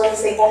 I just want to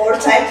say one more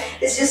time,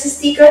 it's just a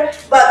sticker.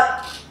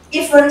 But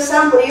if for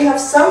example you have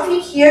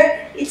something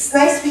here, it's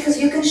nice because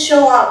you can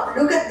show up.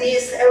 Look at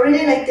this. I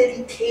really like the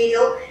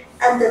detail.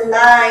 and the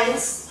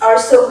lines are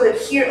so good.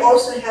 Here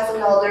also have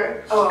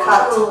another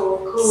cut.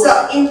 Cool.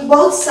 So in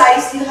both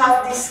sides you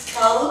have this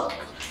scallop.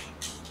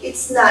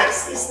 It's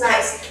nice, it's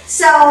nice.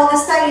 So the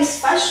style is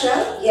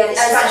fashion. Yeah, it's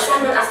fashion.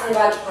 I'm asking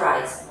about the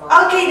price.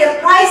 Okay, the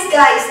price,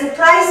 guys. The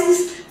price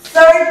is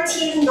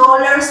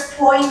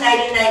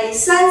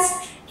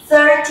 $13.99.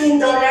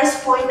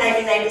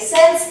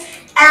 $13.99.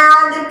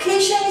 And the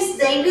occasion is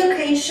daily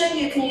occasion.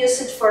 You can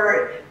use it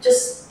for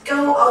just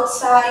go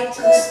outside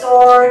to the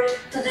store,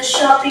 to the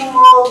shopping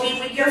mall, be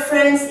with your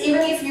friends.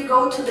 Even if you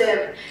go to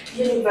the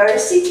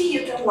university,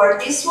 you can wear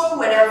this one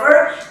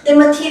whenever. The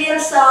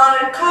materials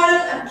are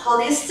cotton and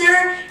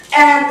polyester,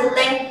 and the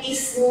length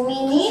is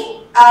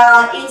mini.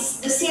 The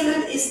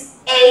silhouette is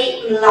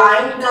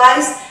A-line,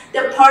 guys.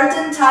 The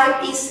pattern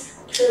type is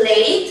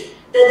plaid.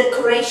 The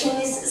decoration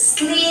is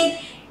slit.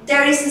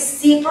 There is a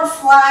zipper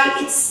fly.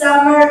 It's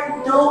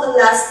summer. No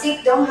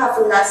elastic. Don't have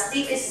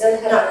elastic.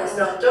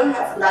 Don't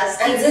have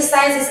elastic. And this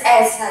size is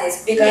S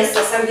size because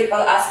some people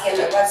ask him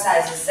what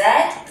size is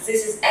that.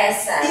 This is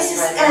S size. This is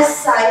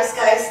S size,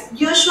 guys.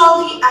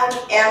 Usually I'm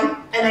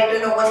M, and I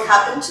don't know what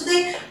happened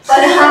today,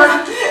 but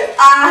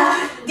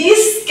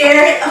this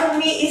skirt on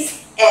me is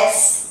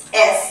S.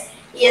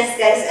 Yes,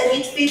 guys, and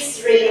it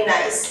fits really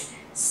nice.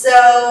 So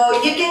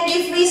you can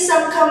give me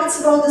some comments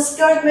about the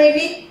skirt,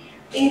 maybe.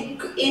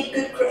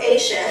 Good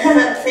creation.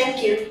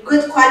 Thank you.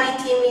 Good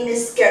quality mini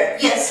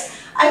skirt. Yes,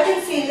 I can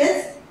feel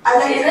it. I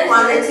like the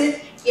quality.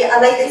 Yeah,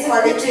 I like the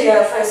quality.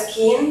 For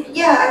skin.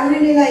 Yeah, I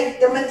really like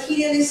the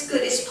material is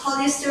good. It's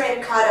polyester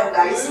and cotton,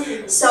 guys.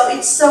 So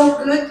it's so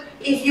good.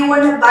 If you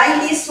want to buy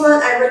this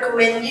one, I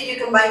recommend you. You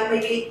can buy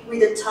maybe with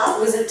the top.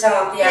 With the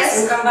top, yes.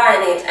 And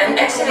combine it. And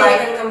actually, you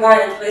can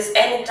combine it with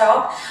any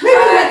top. Maybe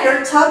with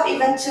your top,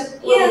 even too.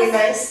 Will be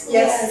nice.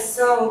 Yes.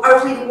 So. Or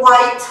with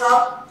white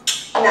top,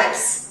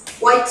 nice.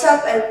 White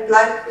top and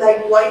black,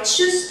 like white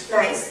shoes,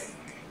 nice.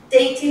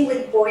 Dating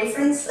with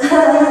boyfriends.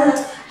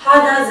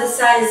 How does the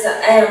size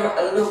M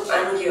look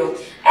on you?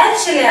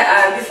 Actually,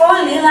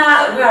 before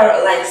Lila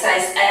were like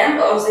size M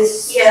of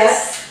this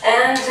yes,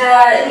 and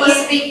it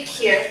was big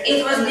here.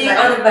 It was big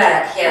on the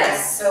back,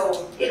 yes.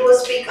 So it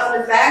was big on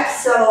the back,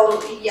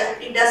 so yeah,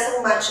 it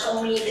doesn't match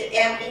on me the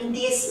M in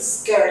this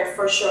skirt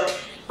for sure.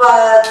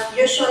 But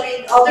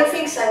usually other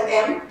things I'm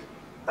M.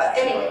 But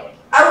anyway,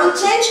 I will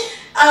change.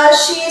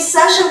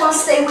 Sasha will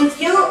stay with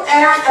you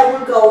and I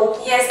will go.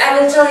 Yes, I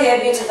will tell you a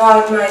bit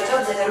about my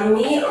top that on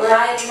me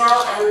right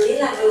now, and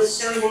Lila will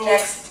show you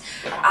next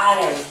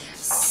item.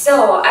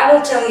 So I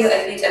will tell you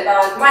a bit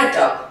about my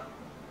top.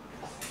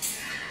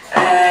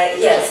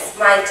 Yes,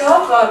 my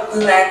top,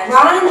 black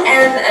one,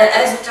 and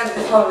as we talked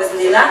before with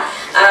Lila,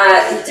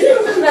 do you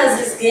remember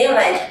this game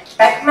like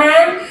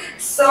Pac-Man?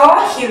 So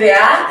here we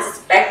are, this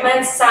is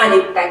Pac-Man,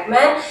 Sunny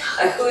Pac-Man,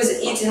 who's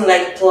eating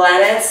like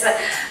planets.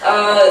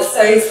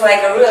 So it's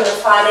like a really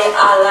funny.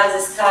 I love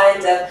this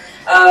kind of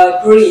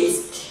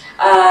prints.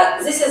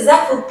 This is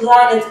ZAFUL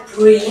Planet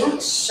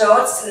print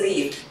short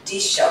sleeve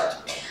t-shirt,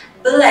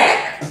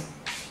 black.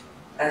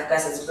 Of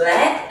course, it's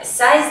black.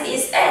 Size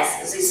is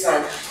S. This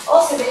one.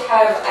 Also, we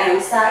have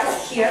M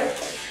size here.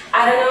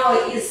 I don't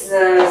know if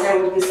there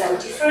will be some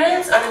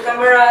difference on the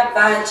camera,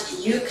 but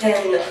you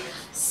can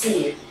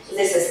see.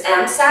 This is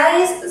M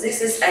size, this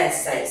is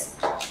S size.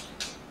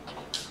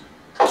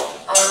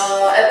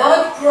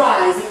 About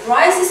price, the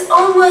price is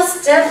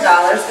almost $10,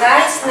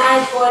 guys,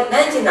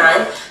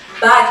 $9.99.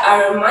 But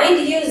I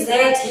remind you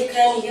that you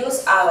can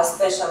use our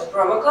special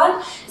promo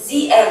code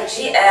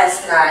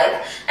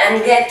ZFJSLIVE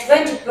and get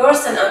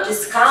 20% of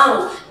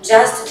discount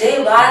just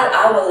today while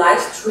our live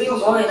stream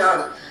going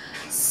on.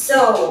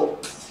 So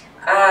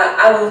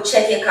I will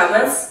check your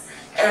comments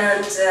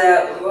and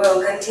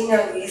we'll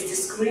continue with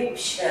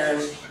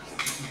description.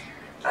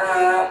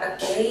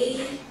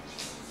 Okay.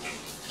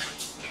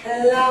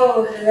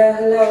 Hello,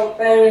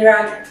 Perry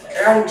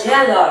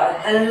Rangelo.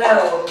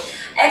 Hello.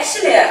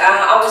 Actually,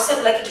 our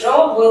set like a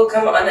job will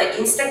come on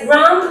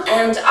Instagram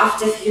and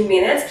after a few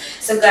minutes.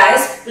 So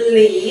guys,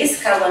 please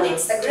come on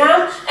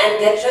Instagram and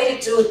get ready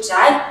to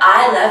type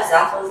I love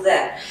ZAFUL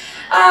there.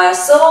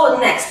 So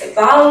next,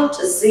 about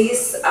this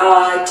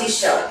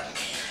t-shirt.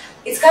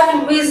 It's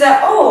coming with,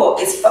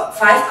 it's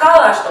 5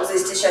 colors of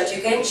this t-shirt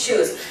you can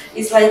choose.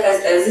 It's like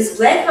this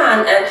black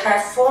one and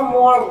have 4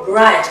 more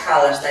bright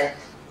colors like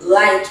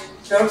light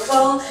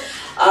purple,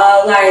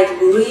 light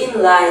green,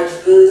 light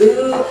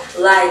blue,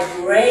 light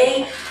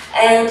gray,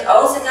 and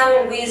also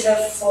coming with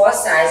 4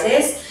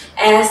 sizes,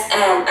 S,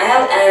 M,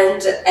 L,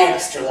 and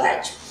extra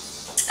large.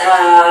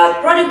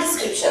 Product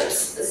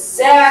descriptions.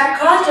 The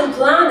Cotton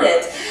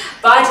Planet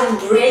button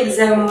breaks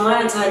the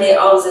monotony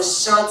of the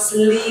short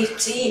sleeve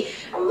tee,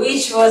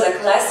 which was a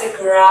classic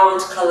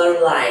round color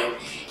line.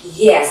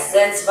 Yes,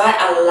 that's why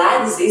I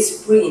like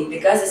this print,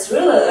 because it's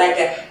really like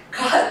a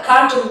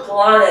Cotton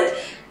Planet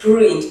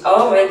print.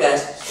 Oh my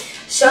gosh.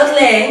 Short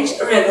length,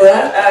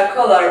 regular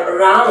color,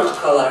 round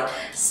color.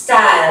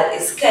 Style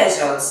is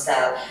casual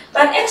style,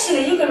 but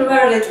actually you can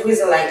wear it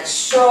with like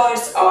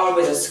shorts or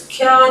with a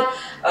skirt,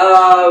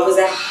 with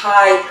a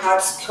high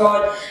cut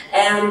skirt,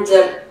 and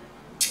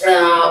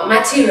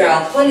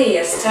Material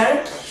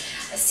polyester,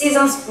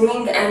 season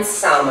spring and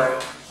summer.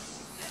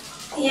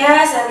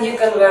 Yes, and you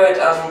can wear it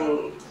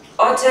on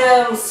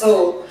autumn.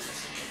 So,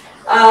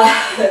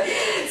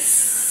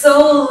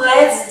 so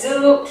let's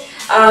do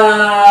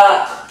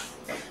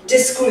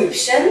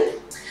description.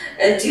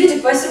 Due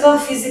to possible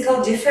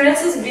physical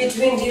differences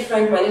between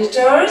different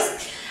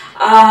monitors,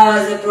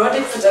 the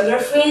product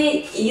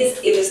photography is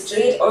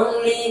illustrated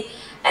only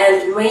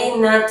and may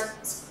not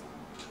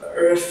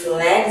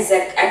reflect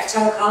the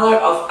actual color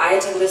of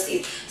item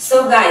received.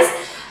 So guys,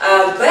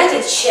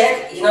 better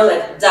check,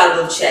 like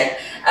double check.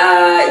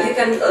 You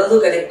can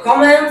look at the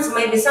comments.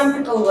 Maybe some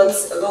people will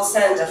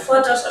send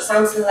photos or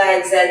something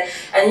like that,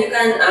 and you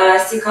can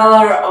see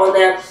color on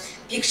a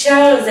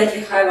picture that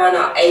you have on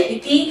our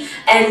app,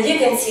 and you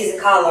can see the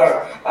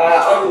color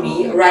on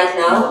me right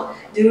now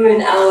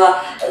during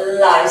our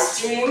live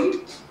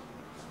stream.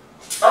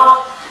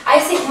 I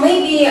think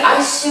maybe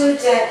I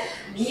should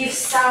give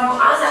some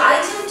other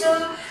item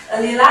to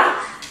Lila.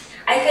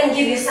 I can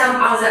give you some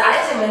other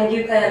item and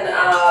you can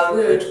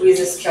wear it with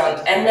a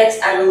skirt, and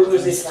next I will wear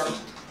this one.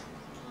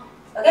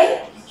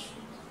 Okay?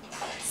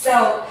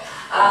 So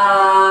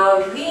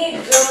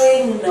we're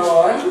going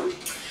on.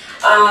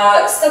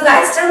 So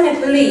guys, tell me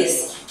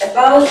please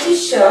about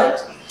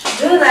t-shirt.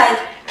 Do you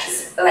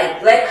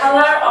like black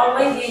color, or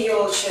maybe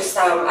you'll choose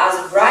some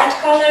other bright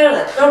color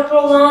like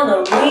purple one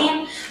or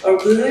green or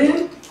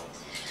blue?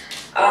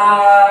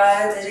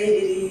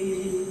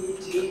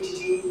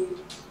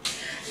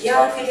 Your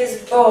outfit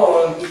is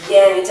born,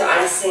 began to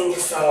I sing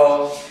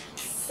so.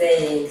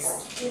 Thanks.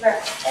 Hey!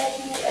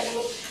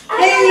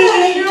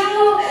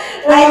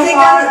 I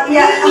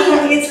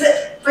think it's a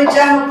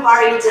pajama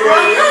party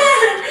today.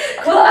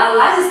 Cool, I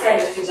like this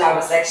kind of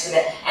pajamas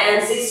actually,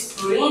 and this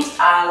print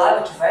I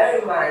love it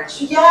very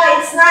much. Yeah,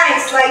 it's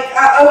nice. Like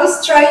I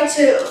was trying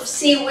to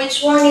see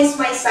which one is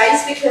my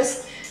size,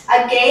 because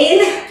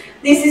again,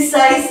 this is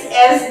size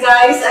S,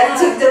 guys. I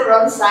took the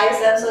wrong size.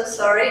 I'm so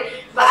sorry.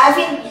 But I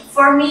think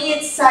for me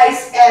it's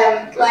size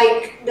M.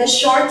 Like the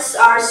shorts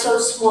are so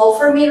small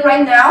for me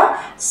right now.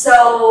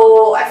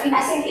 So I think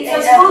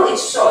it's small.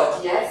 It's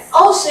short. Yes.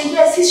 Also,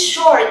 yes, it's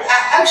short.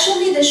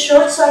 Actually, the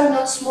shorts are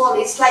not small.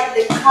 It's like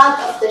the cut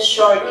of the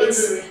short.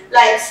 It's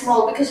like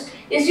small, because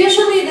it's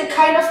usually the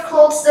kind of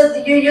clothes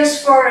that you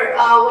use for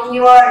when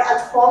you are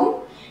at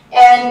home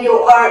and you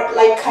are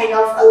like kind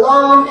of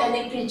alone and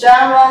in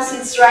pajamas.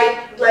 It's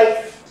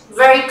like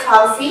very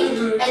comfy,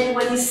 and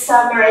when it's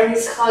summer and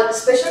it's hot,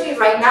 especially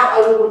right now, I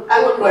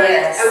would wear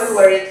it. I would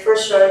wear it for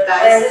sure,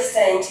 guys. I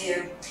understand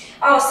you.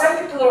 Oh, some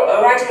people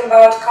are writing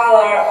about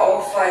color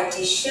of a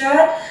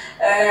t-shirt.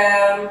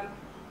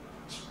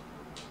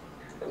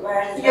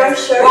 Your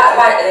shirt?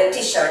 White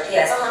t-shirt,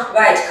 yes,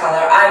 white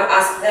color. I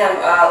asked them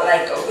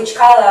like which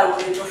color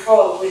would you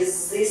prefer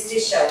with this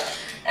t-shirt,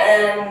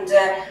 and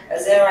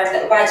they write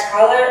like, white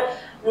color.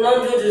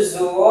 Non do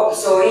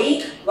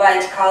Zoe,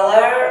 white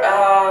color.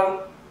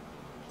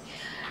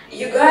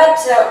 You got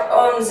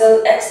on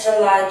the extra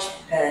large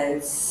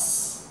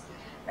pants.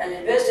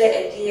 And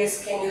birthday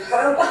ideas, can you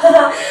help?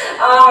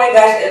 Oh my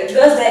gosh,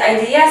 birthday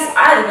ideas,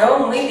 I don't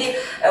know, maybe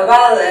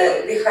while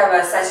we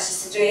have such a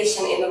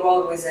situation in the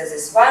world with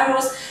this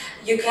virus,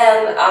 you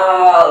can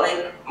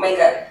like make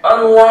an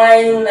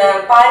online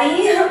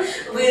party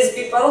with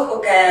people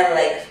who can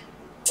like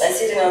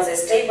sitting on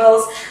these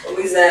tables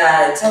with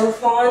a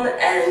telephone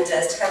and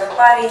just have a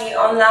party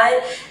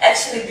online.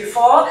 Actually,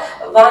 before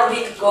 1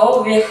 week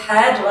ago, we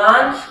had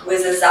one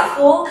with a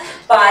ZAFUL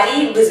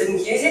party with the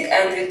music,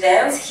 and we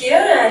danced here,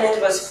 and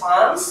it was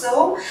fun.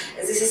 So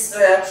this is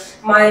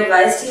my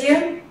advice to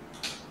you.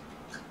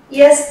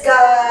 Yes,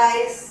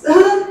 guys.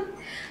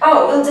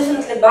 Oh, we'll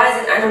definitely buy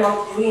the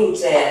animal print.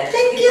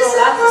 Thank you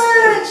so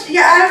much.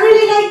 Yeah, I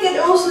really like it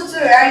also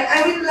too.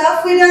 I'm in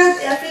love with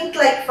it. I think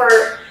like for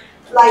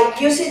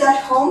use it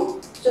at home,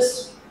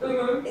 just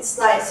it's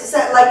nice. It's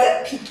like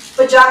a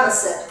pajama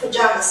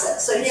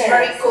set. So it's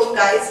very cool,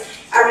 guys.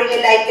 I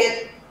really like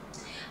it.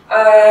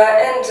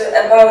 And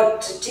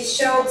about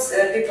t-shirts,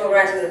 people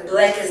write that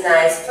black is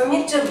nice. For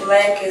me too,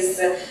 black is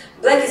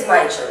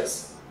my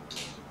choice.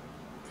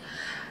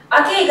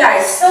 Okay,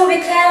 guys, so we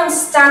can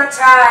start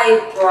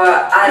type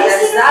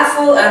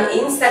ZAFUL on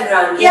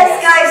Instagram.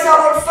 Yes, guys,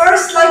 our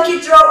first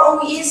lucky draw on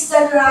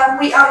Instagram.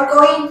 We are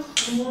going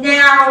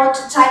now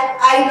to type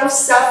I love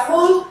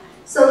ZAFUL.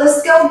 So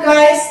let's go,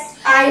 guys.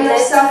 I love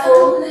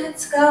ZAFUL.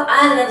 Let's go.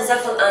 I love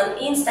ZAFUL on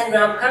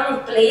Instagram.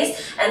 Comment, please.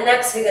 And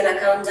next, we're gonna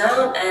count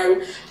down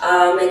and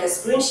make a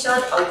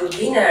screenshot of the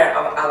winner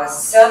of our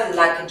third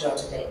lucky draw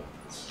today.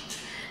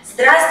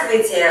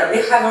 Здравствуйте,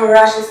 we have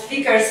Russian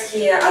speakers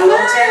here. I will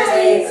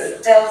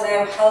tell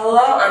them hello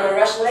on the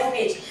Russian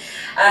language.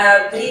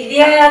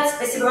 Привет,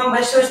 спасибо вам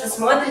большое, что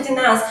смотрите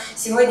нас.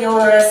 Сегодня у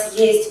нас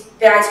есть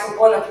 5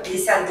 купонов по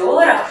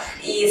 $50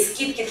 и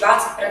скидки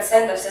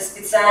 20% со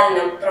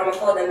специальным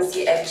промокодом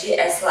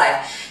ZFJSLIVE.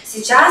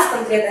 Сейчас,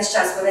 конкретно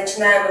сейчас, мы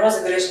начинаем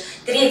розыгрыш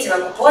третьего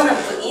купона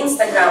в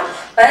Instagram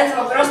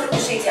Поэтому просто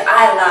пишите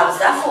I love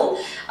ZAFUL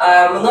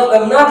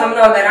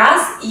много-много-много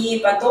раз, и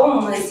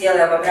потом мы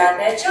сделаем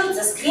обратный отчет,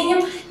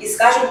 заскриним и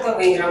скажем, кто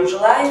выиграл.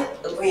 Желаю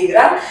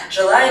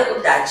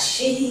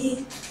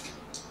удачи.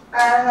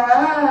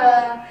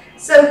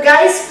 So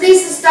guys,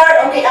 please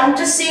start. Okay, I'm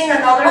just seeing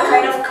another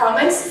kind of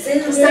comments.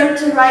 Start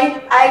to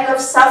write I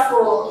love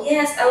ZAFUL.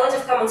 Yes, a lot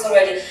of comments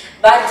already.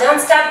 But don't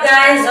stop,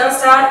 guys. Don't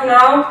stop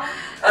now.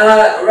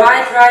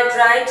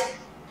 Write.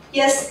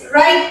 Yes,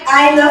 write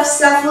I love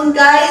ZAFUL,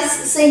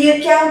 guys, so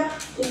you can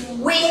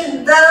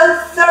win the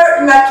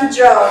third lucky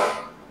draw.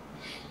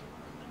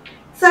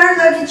 Third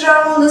lucky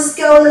draw. Let's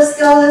go,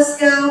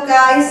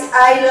 guys.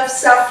 I love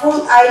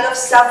ZAFUL.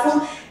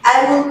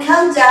 I will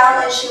count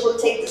down and she will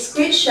take the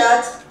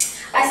screenshot.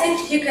 I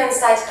think you can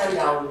start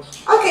countdown.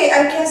 Okay,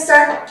 I can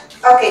start.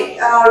 Okay,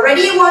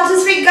 ready? 1,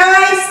 2, 3,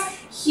 guys.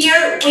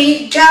 Here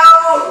we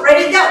go.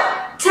 Ready, go.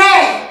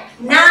 10,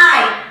 9,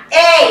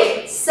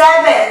 8,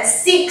 7,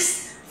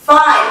 6,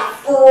 5,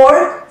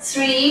 4,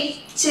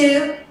 3,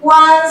 2,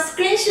 1.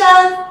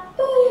 Screenshot.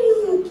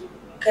 Ooh.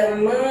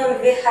 Come on,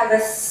 we have a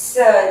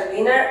third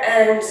winner,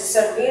 and the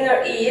third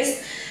winner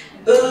is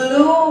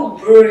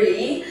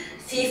Blueberry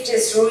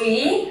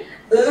 53.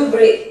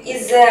 Blueberry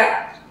is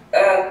a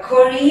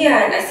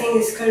Korean, I think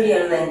it's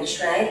Korean language,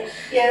 right?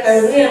 Yes.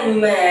 Korean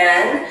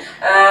man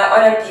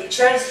on a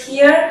picture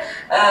here,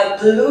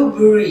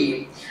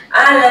 Blueberry.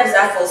 I love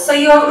ZAFUL. So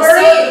you're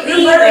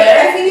Blueberry.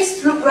 I think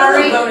it's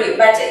Blueberry.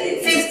 But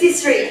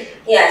 53.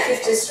 Yeah,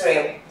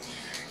 53.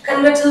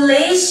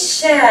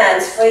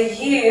 Congratulations for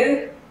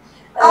you.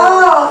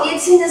 Oh,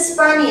 it's in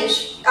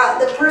Spanish.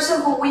 The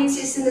person who wins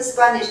is in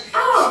Spanish.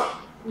 Oh.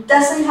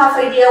 Doesn't have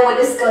idea what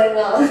is going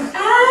on.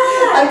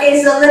 Ah.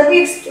 Okay, so let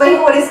me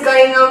explain what is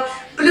going on.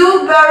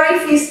 Blueberry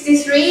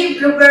 53,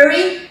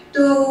 Blueberry,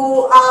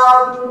 tu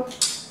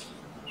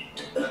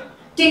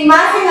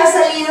imagen ha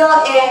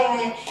salido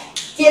en...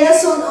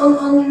 Tienes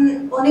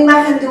una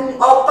imagen de un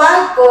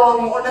opa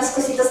con unas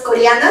cositas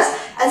coreanas,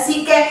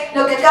 así que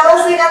lo que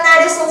acabas de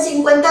ganar son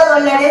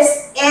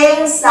 $50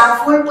 en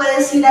ZAFUL.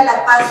 Puedes ir a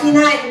la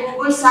página en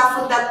Google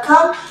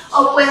ZAFUL.com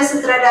o puedes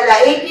entrar a la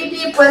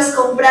app, puedes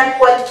comprar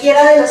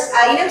cualquiera de los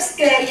items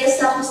que ella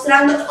está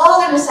mostrando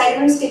o de los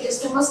items que yo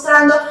estoy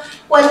mostrando.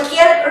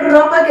 Cualquier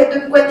ropa que tú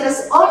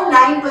encuentres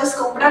online puedes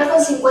comprar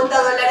con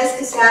 $50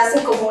 que se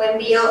hace como un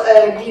envío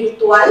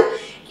virtual.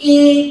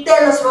 Y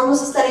te los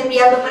vamos a estar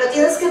enviando, pero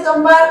tienes que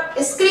tomar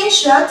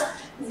screenshot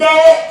de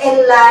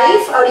el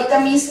live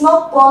ahorita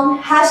mismo,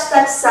 pon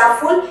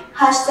 #ZAFUL,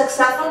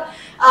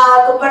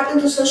 comparte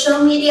en tu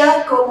social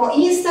media como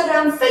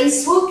Instagram,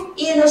 Facebook,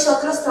 y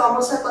nosotros te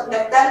vamos a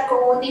contactar con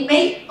un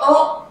email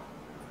o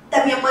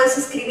también puedes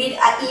escribir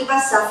a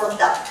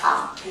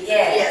ivazaful.com.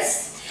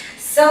 Yes.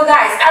 So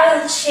guys, I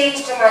will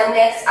change to my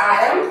next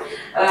item.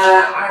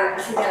 I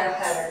think I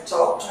have a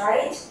top,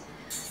 right?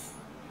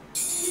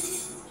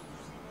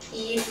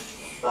 Yes.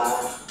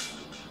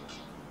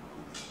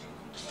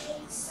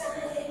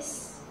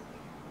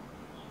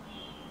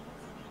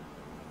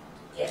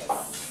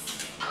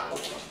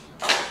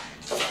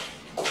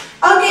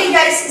 Okay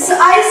guys, so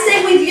I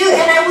stay with you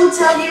and I will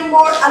tell you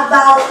more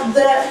about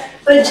the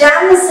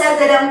pajama set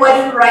that I'm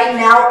wearing right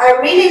now. I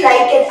really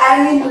like it.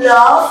 I'm in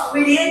love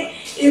with it.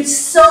 It's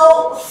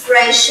so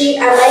freshy.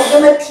 I like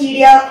the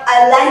material.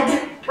 I like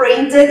the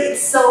printed.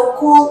 It's so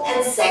cool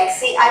and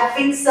sexy. I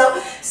think so.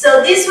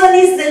 So this one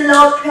is the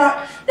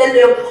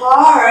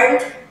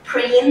leopard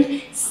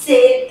print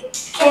sit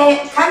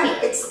cami.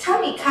 It's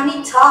cami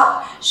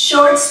top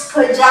shorts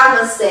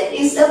pajama set.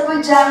 It's a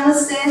pajama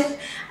set.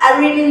 I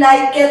really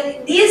like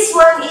it. This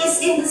one is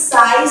in the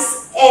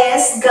size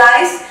S,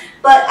 guys,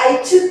 but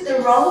I took the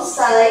wrong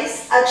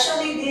size.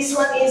 Actually, this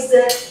one is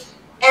the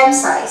M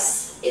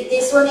size.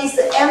 This one is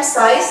the M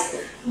size,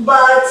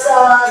 but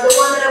the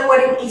one that I'm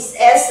wearing is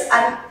S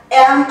and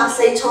M, as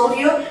I told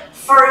you.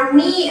 For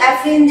me, I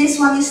think this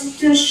one is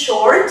too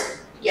short.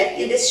 Yeah,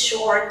 it is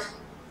short.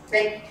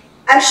 Like,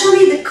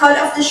 actually, the cut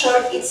of the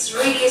shirt is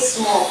really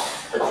small.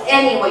 But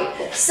anyway,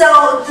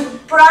 so the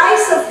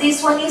price of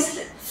this one is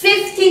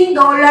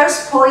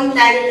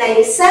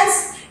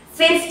 $15.99.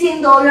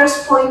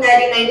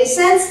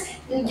 $15.99.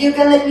 You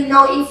can let me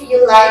know if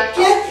you like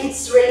it.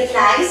 It's really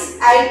nice.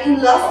 I'm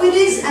in love with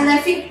this, and I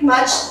think it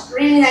matched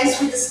really nice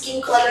with the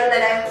skin color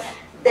that I'm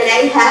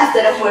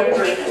wearing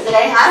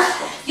right now.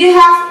 You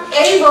have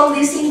able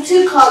this in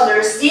two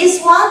colors.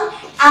 This one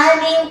I'm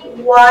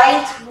in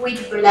white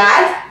with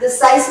black. The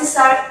sizes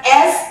are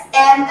S,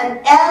 M, and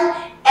L.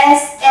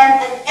 S, M,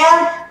 and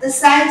L. The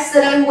size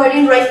that I'm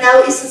wearing right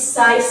now is a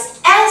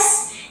size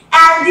S.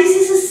 And this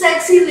is a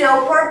sexy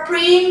leopard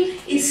print.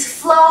 It's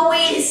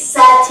flowy, it's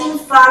satin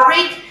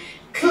fabric,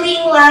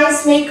 clean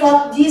lines make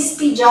up this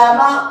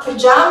pajama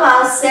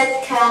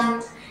set.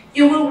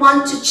 You will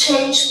want to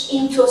change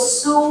into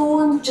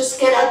soon. Just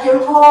get at your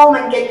home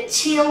and get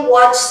chill,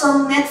 watch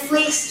some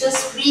Netflix,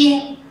 just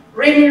being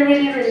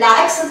really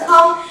relaxed at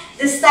home.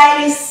 The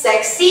style is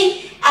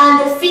sexy and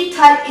the fit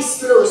type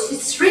is loose.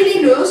 It's really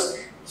loose.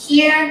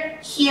 Here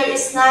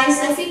is it's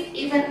nice. I think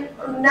even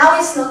now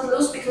it's not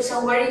loose because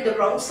I'm wearing the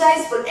wrong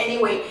size, but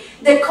anyway,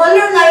 the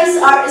color lines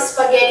are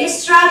spaghetti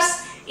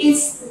straps.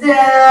 It's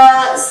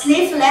the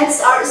sleeve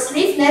lengths are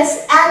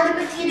sleeveless, and the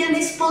material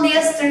is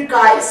polyester,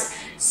 guys.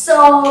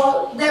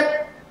 So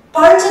the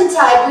pattern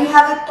type, we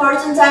have a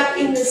pattern type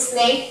in the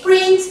snake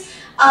print,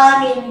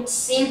 and in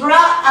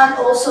zebra, and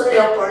also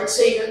leopard.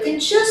 So you can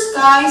choose,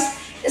 guys.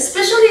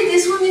 Especially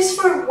this one is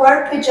for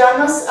wear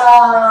pajamas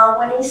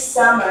when it's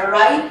summer,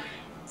 right?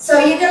 So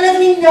you can let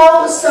me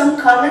know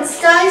some comments,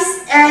 guys,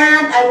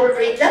 and I will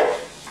read them.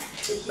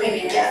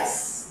 Maybe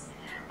guess.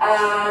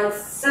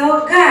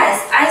 So guys,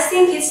 I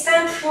think it's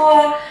time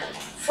for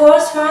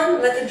first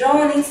one, like a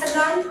draw on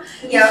Instagram.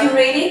 Yeah. If you're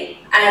ready,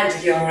 and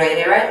you're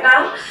ready right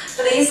now,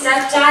 please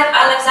type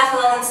I love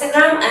ZAFUL on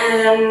Instagram,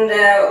 and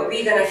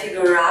we're gonna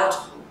figure out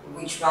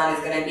which one is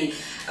gonna be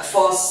a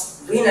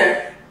first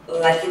winner.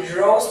 Like it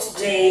draws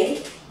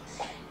today.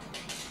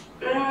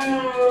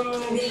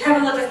 We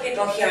have a lot of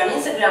people here on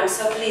Instagram,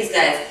 so please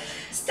guys,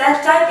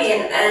 start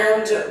typing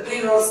and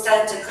we will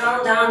start to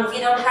count down. We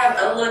don't have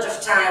a lot of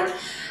time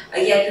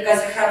yet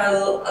because we have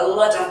a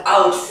lot of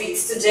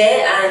outfits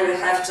today, and we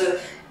have to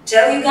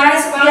tell you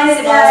guys about it,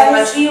 about the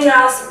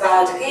materials,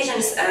 about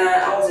occasions,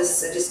 all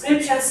these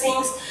description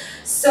things.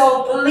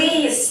 So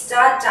please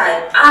start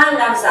type I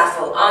love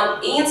ZAFUL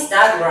on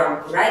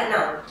Instagram right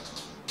now.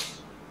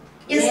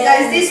 Yes,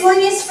 guys, this one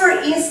is for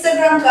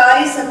Instagram,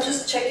 guys. I'm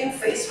just checking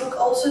Facebook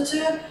also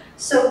too.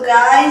 So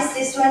guys,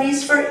 this one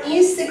is for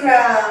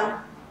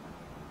Instagram.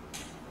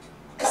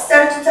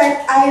 Start to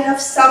type I love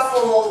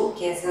ZAFUL.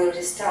 Yes, now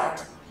to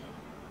start.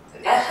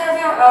 I have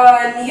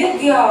a new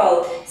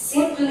girl,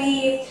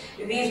 Simply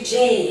with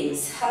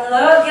James.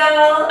 Hello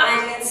girl,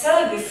 I didn't saw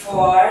you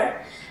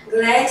before.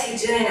 Glad you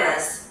joined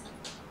us.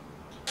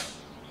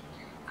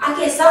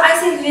 Okay, so I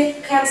think we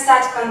can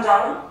start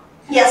countdown.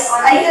 Yes,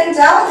 I count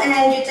down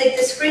and you take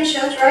the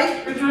screenshot,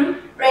 right?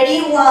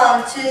 Ready?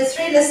 1, 2,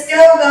 3, let's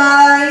go,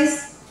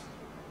 guys.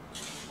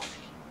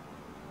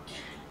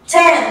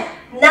 10,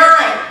 9,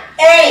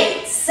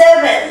 8,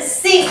 7,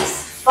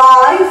 6,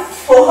 5,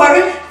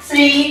 4,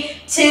 3,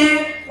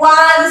 2,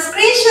 1.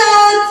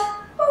 Screenshot.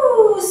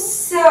 Ooh,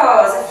 so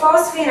the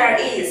first winner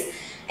is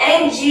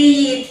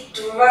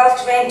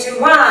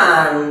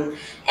NG1221.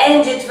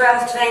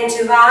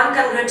 NG1221,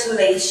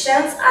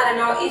 congratulations. I don't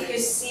know if you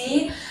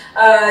see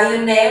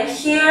your name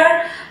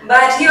here,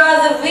 but you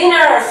are the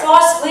winner,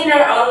 first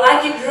winner on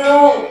Lucky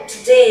Draw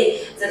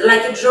today. The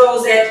Lucky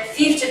Draw at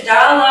 $50.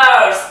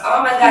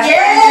 Oh my gosh!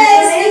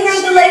 Yes,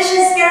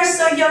 congratulations, girls!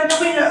 So you're the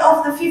winner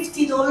of the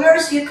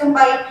 $50. You can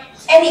buy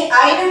any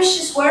item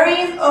she's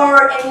wearing,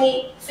 or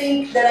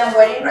anything that I'm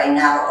wearing right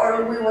now,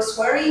 or we was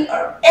wearing,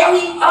 or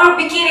any or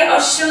bikini or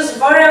shoes,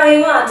 whatever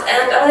you want.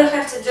 And all you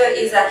have to do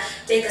is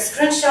take a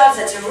screenshot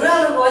that you're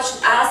really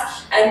watching us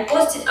and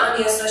post it on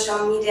your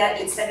social media,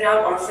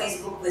 Instagram or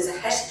Facebook with the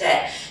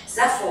hashtag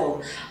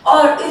ZAFUL.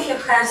 Or if you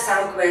have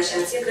some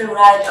questions, you can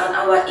write on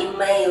our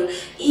email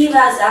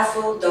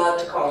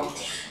eva@zaful.com.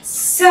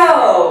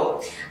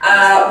 So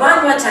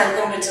one more time,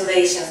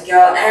 congratulations,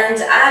 girl,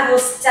 and I will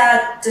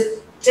start to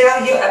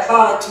tell you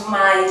about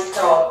my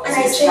top. And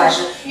I change.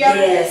 Yeah.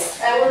 Yes.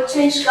 I will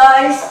change,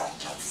 guys.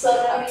 So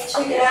let me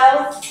check it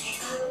out.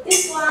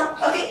 This one.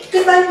 Okay,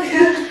 goodbye.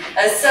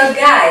 So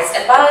guys,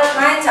 about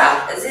my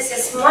top. This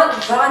is smart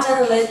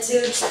button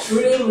lettuce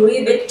trim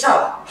ribbed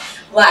top,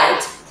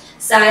 white,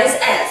 size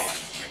S.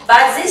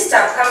 But this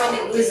top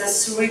coming with the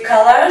 3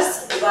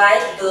 colors: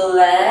 white,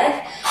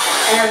 black,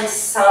 and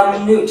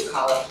some nude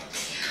color.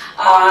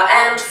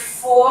 And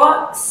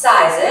 4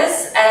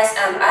 sizes: S,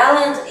 M, L,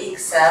 and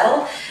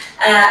XL.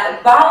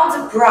 About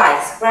the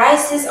price.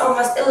 Price is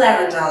almost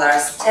 $11,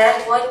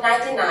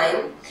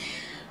 $10.99.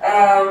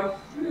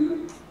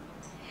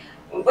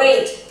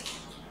 Wait,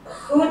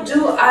 who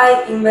do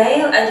I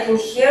email? I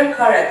didn't hear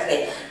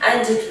correctly.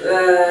 I did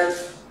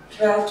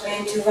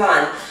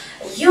 1221.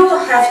 You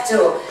have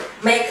to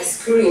make a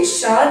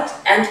screenshot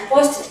and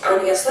post it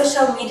on your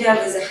social media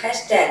with the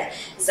hashtag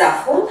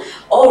ZAFUL,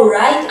 or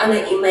write on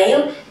an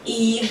email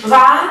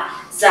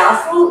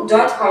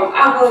eva@zaful.com.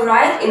 I will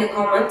write in a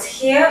comment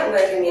here.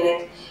 Wait a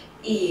minute.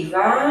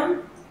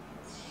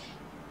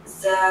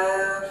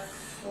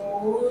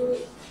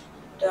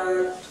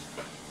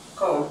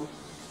 eva@zaful.com.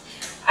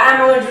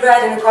 I'm already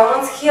writing the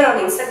comments here on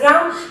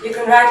Instagram. You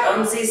can write on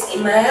this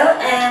email,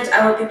 and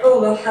our people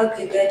will help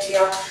you get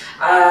your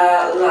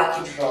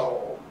lucky draw.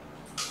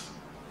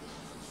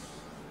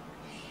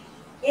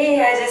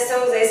 Yeah, I just saw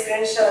the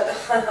screenshot.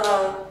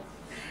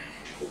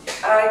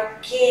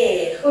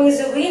 Okay, who is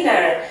the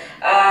winner?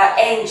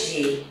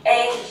 Angie.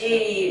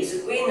 Angie is the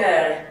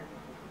winner.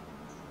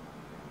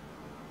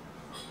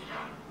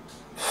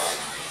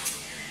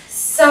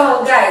 So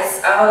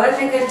guys, let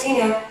me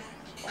continue.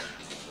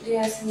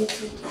 Yes, me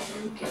too.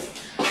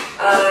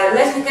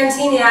 Let me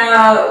continue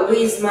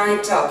with my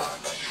top.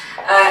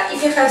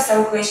 If you have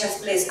some questions,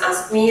 please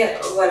ask me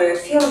what do you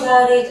feel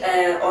about it,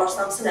 or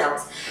something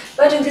else.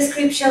 But the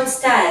description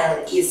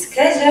style is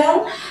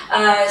casual,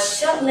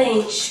 short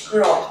length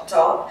crop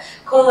top,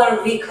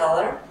 color V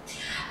color.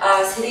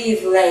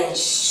 sleeve length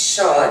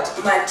short,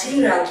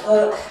 material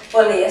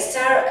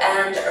polyester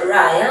and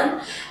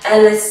rayon,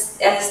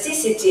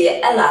 elasticity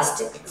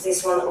elastic,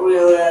 this one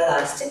really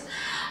elastic,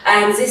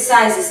 and this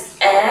size is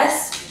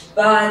S,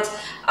 but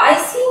I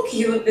think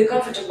you would be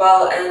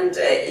comfortable, and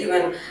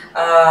even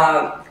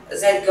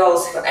that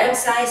goes for M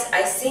size.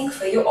 I think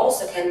for you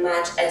also can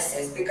match S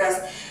size, because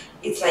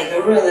it's like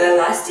a really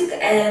elastic,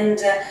 and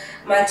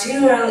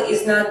material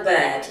is not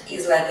bad,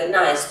 it's like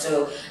nice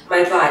to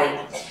my body.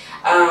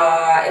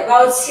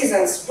 About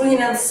seasons, spring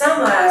and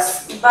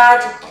summers,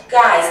 but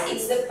guys,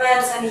 it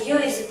depends on you,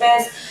 it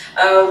depends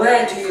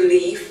where do you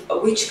live,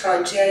 which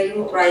country are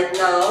you right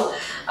now.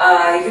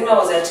 You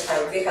know that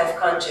we have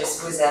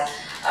countries with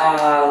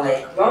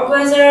like warm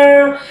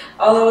weather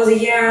all over the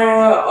year,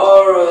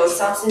 or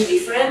something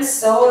different,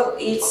 so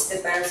it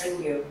depends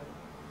on you.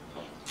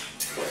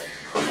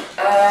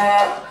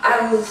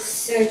 I will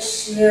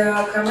search your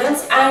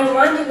comments. I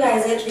remind you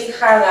guys that we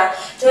have a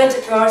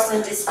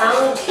 20%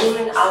 discount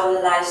during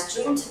our live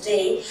stream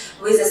today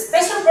with a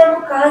special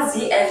promo code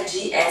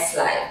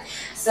ZFJSLIVE.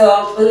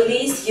 So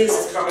please use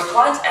this promo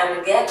code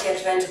and get your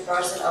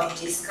 20% of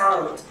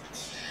discount.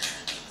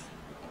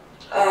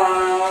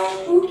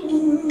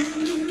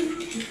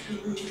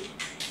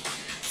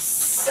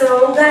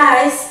 So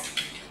guys,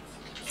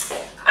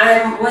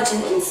 I'm watching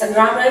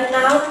Instagram right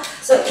now,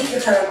 so if you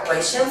have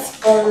questions,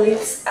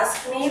 please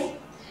ask me.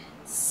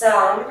 So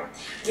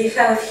we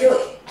have a few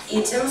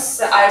items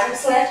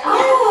left.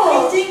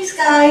 Oh, thanks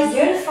guys.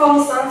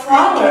 Beautiful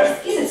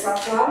sunflowers. Is it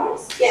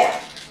sunflowers? Yeah,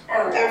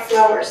 Oh. they're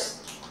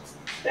flowers.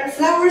 They're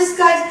flowers,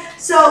 guys.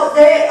 So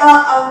they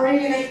are. I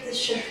really like the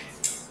shirt.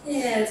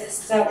 Yeah,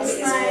 this top is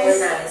nice. really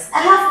nice. I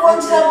have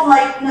one top,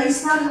 like, no,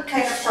 it's not a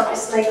kind of top.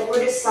 It's like a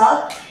really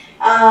soft,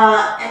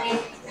 and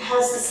it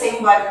has the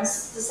same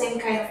buttons, the same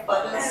kind of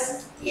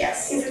buttons.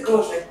 Yes. It's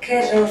good, like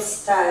casual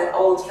style,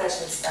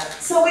 old-fashioned style.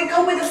 So we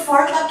go with the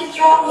 4 lucky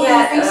draw. Yeah,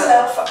 I think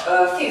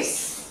so.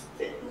 Fifth.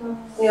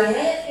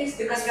 Yeah, fifth,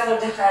 because we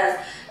already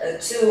have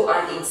 2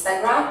 on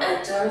Instagram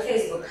and 2 on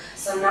Facebook.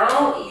 So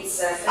now it's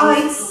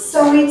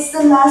Facebook. It's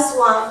the last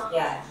one.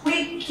 Yeah.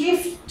 We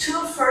give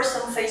 2 first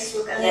on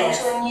Facebook and Yes.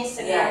 then 2 on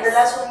Instagram. Yes. The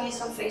last one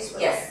is on Facebook.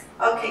 Yes.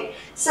 Okay.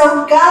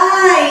 So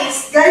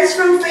guys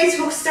from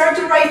Facebook, start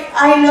to write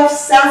I love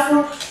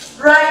ZAFUL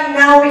right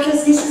now,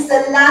 because this is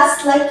the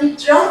last lucky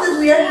draw that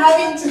we are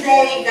having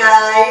today,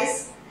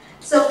 guys.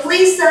 So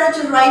please start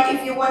to write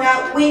if you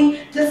wanna win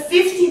the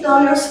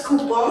 $50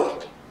 coupon.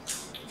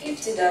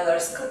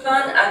 $50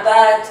 coupon,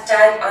 but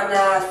type on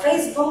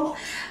Facebook,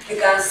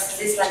 because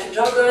this lucky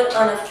draw going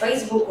on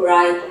Facebook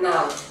right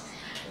now.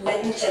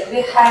 Let me check.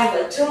 We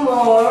have 2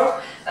 more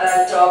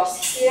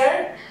tops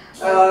here.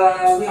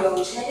 We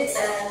will check it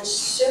and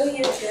show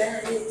you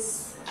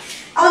guys.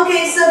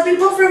 Okay, so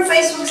people from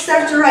Facebook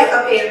start to write.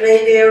 Okay,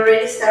 they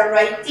already start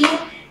writing.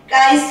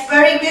 Guys,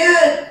 very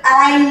good.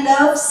 I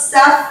love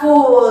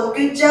ZAFUL.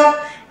 Good job,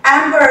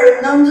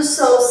 Amber,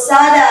 Nonduso,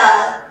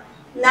 Sada.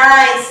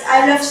 Nice.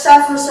 I love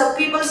ZAFUL. So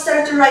people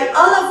start to write.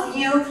 All of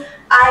you,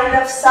 I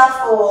love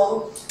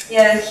ZAFUL.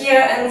 Yeah,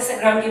 here on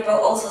Instagram people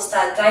also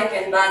start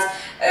typing, but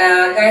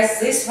guys,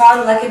 this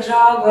one lucky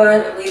draw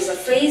going with a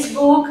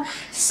Facebook,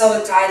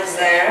 so type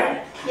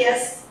there.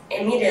 Yes.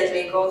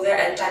 Immediately go there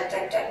and type.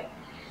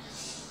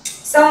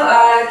 So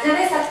can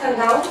I start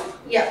countdown?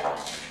 Yeah.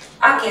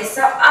 Okay,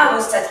 so I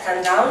will start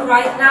countdown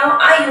right now.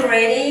 Are you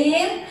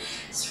ready?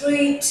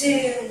 3,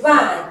 2,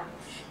 1,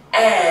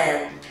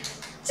 and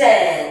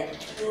 10,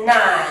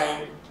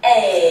 9,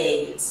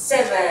 8,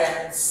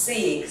 7,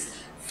 6,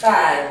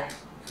 5,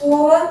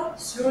 4,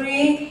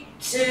 3,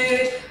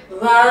 2,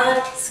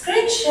 1.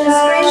 Screenshot.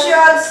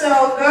 Screenshot. So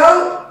go.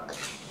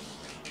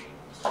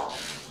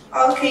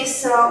 Okay,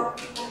 so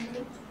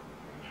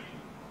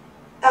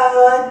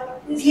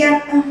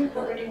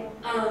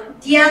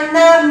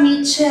Diana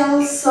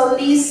Michelle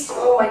Solis.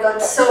 Oh my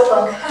God, so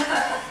long.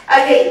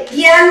 Okay,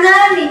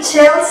 Diana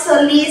Michelle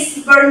Solis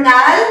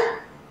Bernal.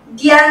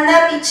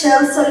 Diana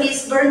Michelle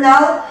Solis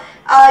Bernal.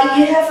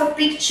 You have a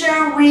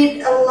picture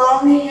with a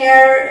long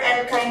hair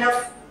and kind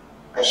of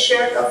a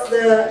shirt of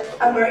the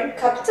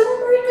Captain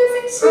America, I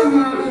think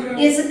so.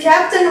 He's a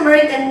Captain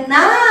America.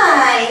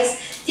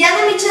 Nice.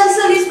 Diana Michelle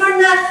Solis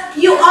Bernal,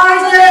 you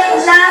are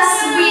the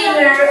last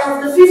winner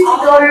of the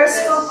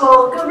 $50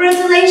 coupon.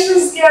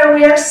 Congratulations, girl.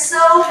 We are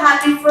so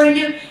happy for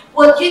you.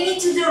 What you need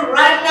to do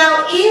right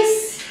now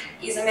is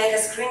make a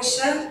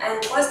screenshot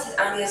and post it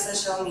on your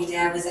social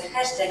media with the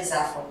hashtag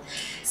ZAFUL.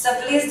 So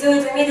please do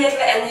it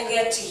immediately and you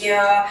get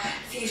your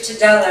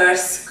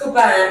 $50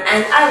 coupon,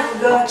 and I will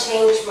go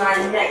change my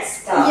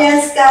next top.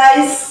 Yes,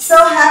 guys. So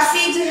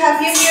happy to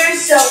have you here.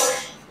 So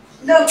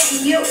look,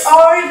 you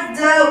are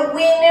the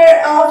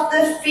winner of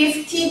the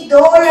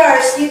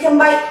 $50. You can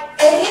buy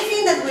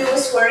anything that we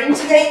was wearing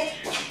today,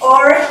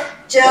 or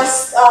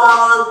just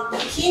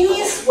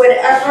bikinis,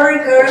 whatever,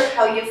 girl,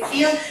 how you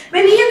feel.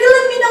 Maybe you can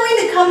let me know in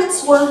the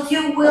comments what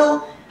you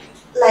will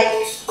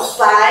like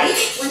buy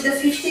with the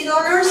 $50.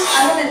 I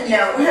want to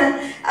know.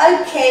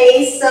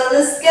 Okay, so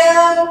let's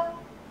go.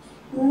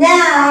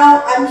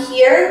 Now I'm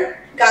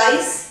here,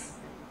 guys.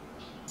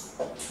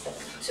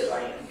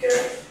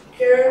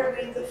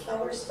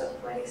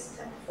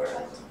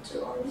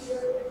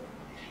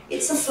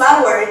 a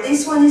flower.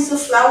 This one is a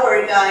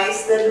flower,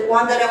 guys. The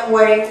one that I'm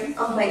wearing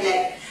on my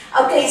neck.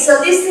 Okay, so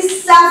this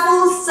is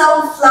ZAFUL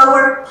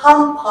Sunflower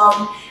Pom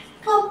Pom.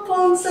 Pom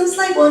Pom sounds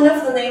like one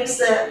of the names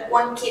that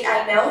one kid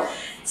I know.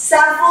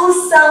 ZAFUL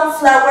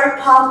Sunflower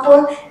Pom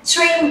Pom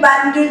Trim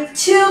Bamboo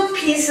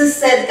 2-piece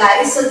set,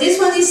 guys. So this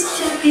one is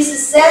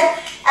 2-piece set,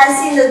 as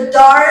in the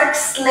dark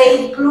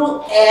slate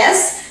blue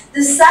S.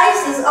 The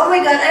sizes, oh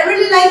my god, I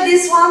really like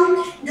this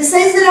one. The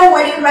size that I'm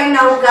wearing right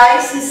now,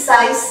 guys, is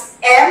size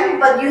M,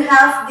 but you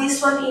have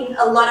this one in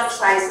a lot of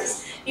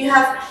sizes. You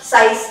have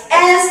size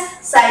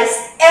S, size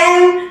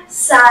M,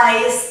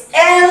 size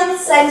L,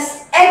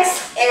 size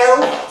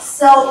XL,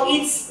 so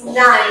it's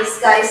nice,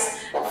 guys.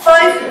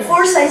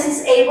 Four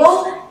sizes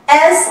able,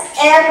 S,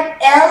 M,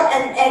 L,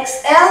 and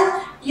XL.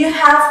 You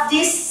have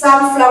this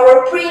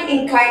sunflower print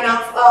in kind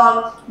of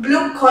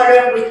blue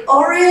color with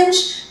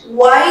orange,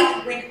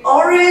 white with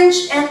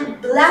orange, and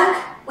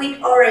black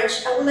with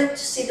orange. I would like to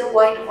see the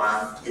white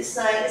one. It's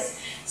nice.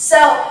 So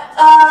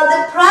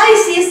the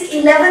price is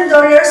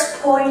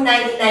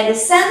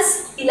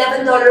 $11.99.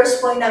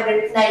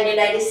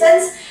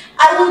 $11.99.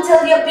 I will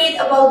tell you a bit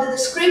about the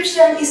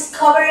description. It's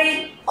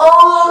covered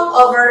all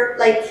over,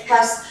 like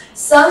has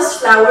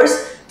sunflowers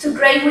to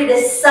grade with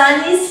a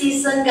sunny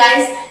season,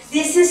 guys.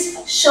 This is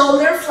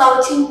shoulder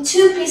flouting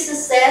 2-piece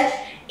set.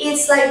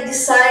 It's like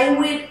designed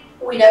with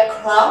a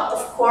crop,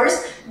 of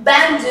course,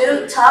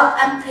 bamboo top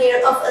and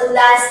pair of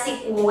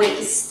elastic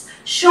waist.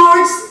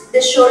 Shorts,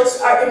 the shorts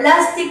are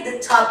elastic, the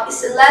top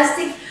is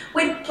elastic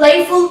with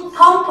playful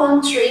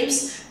pom-pom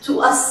trims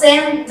to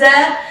ascend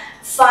the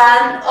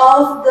fan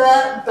of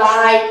the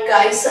bike,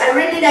 guys. So I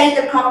really like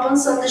the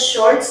pom-poms on the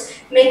shorts,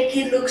 make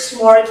it looks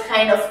more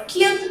kind of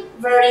cute,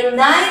 very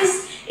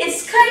nice.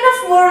 It's kind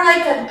of more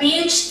like a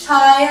beach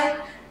style.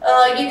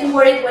 You can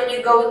wear it when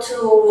you go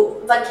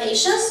to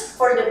vacations,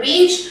 for the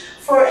beach,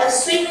 for a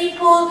swimming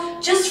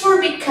pool, just for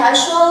be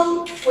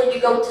casual when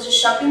you go to the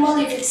shopping mall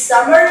if it's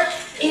summer.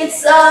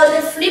 It's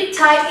the flip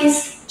type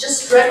is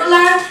just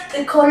regular.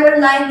 The color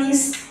line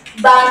is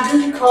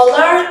bamboo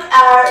color.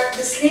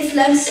 The sleeve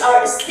lengths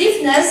are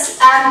sleeveless,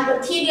 and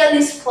material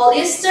is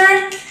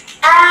polyester,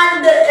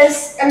 and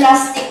it's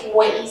elastic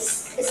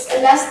waist. It's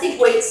elastic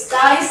waist,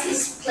 guys.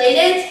 It's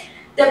plated.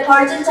 The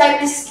pattern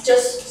type is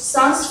just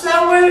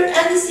sunflower,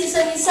 and the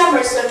season is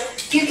summer, so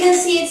you can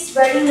see it's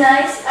very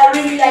nice. I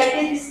really like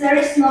it. There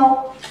is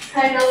no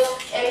kind of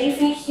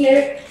anything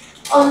here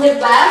on the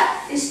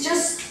back. It's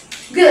just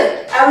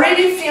good. I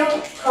really feel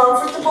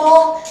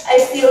comfortable. I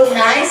feel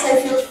nice.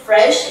 I feel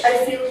fresh.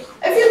 I feel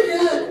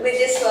good with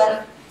this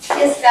one.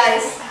 Yes,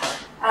 guys.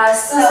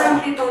 So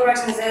some people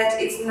writing that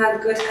it's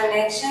not good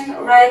connection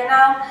right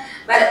now,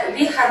 but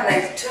we have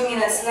like 2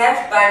 minutes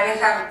left, but we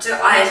have 2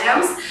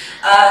 items.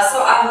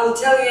 So I will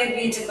tell you a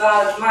bit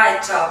about my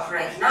top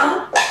right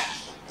now.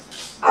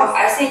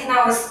 I think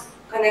now is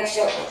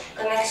connection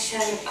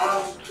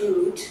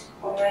good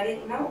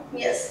already. No?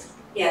 Yes.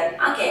 Yeah.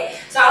 Okay.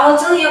 So I will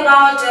tell you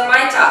about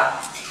my top.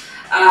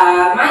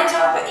 My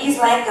top is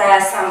like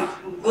some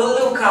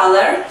blue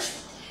color.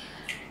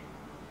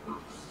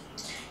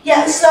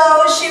 Yeah, so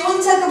she will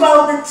talk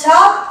about the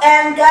top,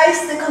 and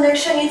guys, the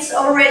connection is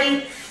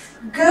already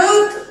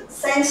good.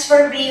 Thanks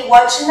for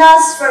watching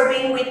us, for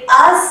being with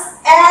us,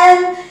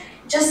 and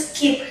just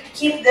keep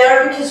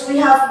there because we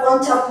have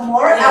one top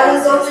more. Yes, I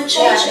will go to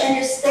change and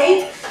you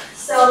stay.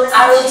 So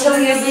I will tell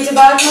you a bit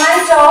about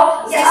my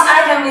top. Yes. This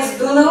item is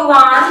blue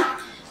one.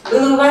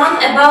 Blue one.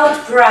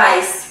 About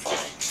price.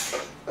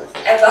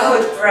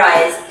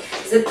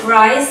 The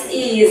price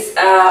is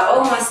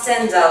almost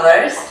 $10.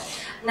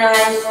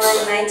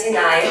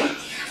 $9.99.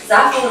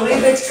 ZAFUL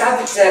ribbed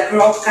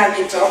crop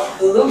cami top,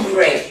 blue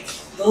gray,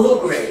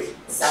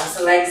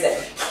 something like that.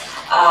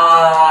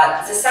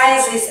 The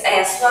size is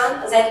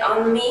S1, that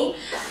on me,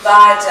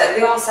 but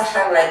we also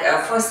have like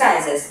 4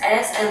 sizes,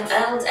 S and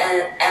L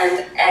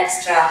and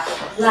extra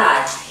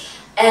large.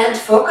 And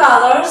for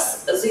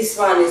colors, this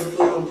one is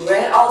blue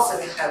gray. Also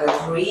we have a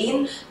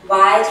green,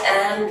 white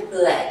and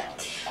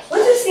black. What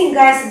do you think,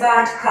 guys,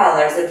 about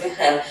colors that we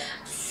have?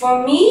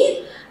 For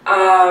me,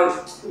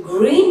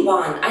 green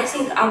one. I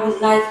think I would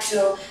like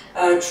to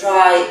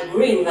try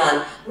green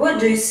one. What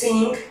do you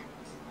think?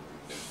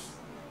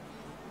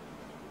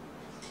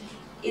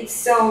 It's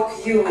so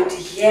cute.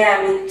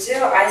 Yeah, me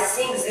too. I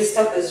think this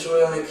top is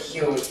really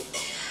cute.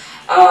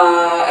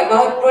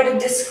 About product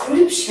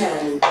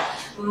description.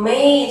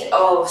 Made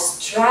of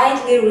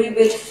slightly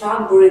ribbed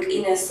fabric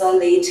in a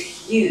solid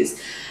hues.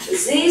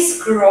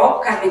 This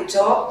crop cami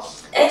top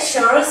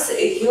ensures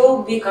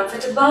you'll be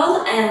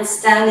comfortable and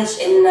stylish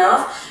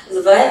enough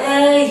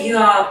whether you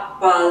are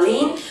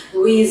pulling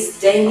with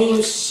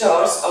denim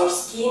shorts or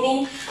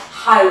skinny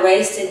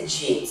high-waisted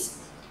jeans.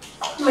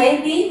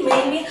 Maybe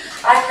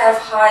I have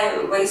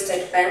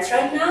high-waisted pants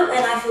right now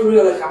and I feel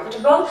really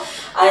comfortable.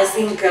 I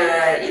think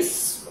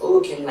it's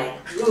looking like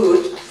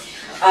good.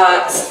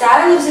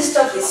 Style of this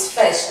top is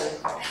fashion,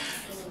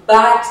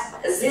 but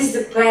this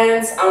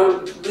depends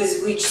on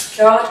with which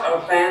skirt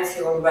or pants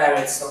you will wear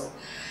it. So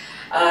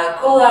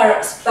color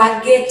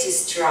spaghetti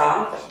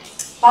strap.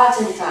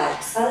 Button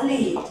type,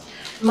 sleeve.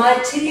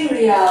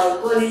 Material,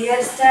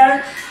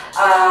 polyester.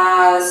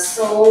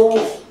 So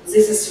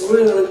this is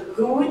really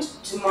good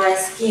to my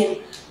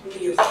skin,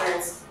 you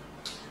friends.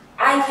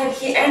 I can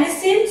hear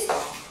anything.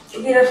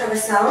 We don't have a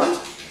sound.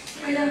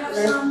 We don't have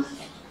sound.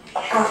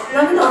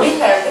 No, we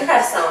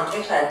have sound.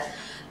 We have.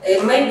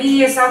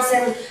 Maybe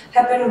something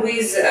happened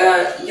with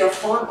your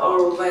phone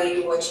or where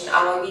you're watching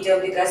our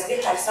video, because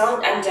we have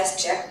sound and just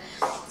check.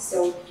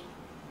 So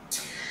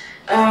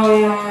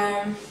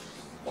I'm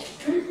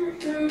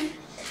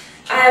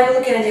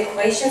looking at the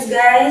questions,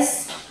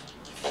 guys.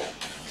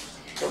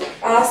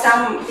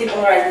 Some people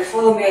already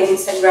follow me on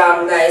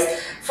Instagram, guys.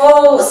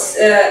 Follow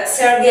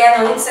Sergey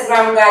on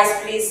Instagram, guys.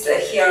 Please,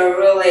 he will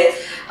really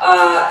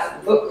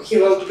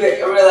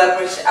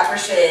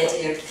appreciate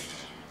you.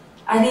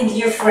 I need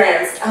new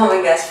friends. Oh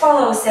my gosh,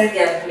 follow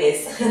Sergey,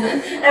 please.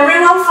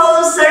 Everyone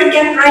follow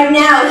Sergey right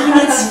now. He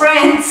needs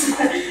friends.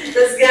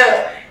 Let's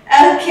go.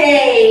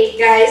 Okay,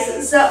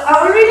 guys. So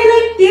I really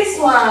like this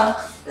one,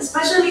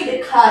 especially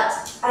the cut.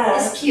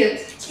 It's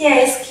cute. Yeah,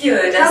 it's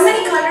cute. How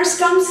many colors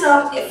comes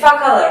up? 4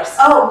 colors.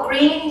 Oh,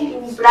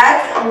 green,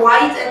 black, and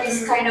white, and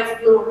this kind of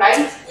blue,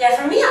 right? Yeah,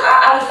 for me,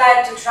 I would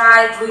like to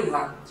try green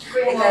one.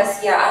 Green because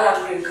one. yeah, I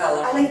love green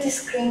color. I like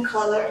this green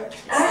color.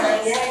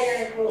 Nice.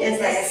 Yeah, cool. Yes,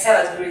 it's like a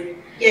salad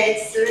green. Yeah,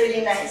 it's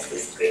really nice,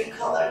 this green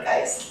color,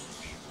 guys.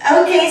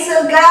 Okay,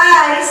 so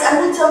guys, I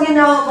will tell you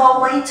now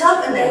about my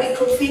top, and then we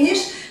could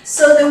finish.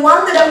 So the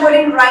one that I'm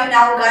wearing right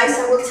now, guys,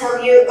 I will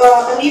tell you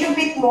a little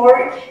bit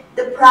more,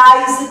 the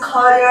price, the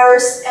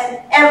colors,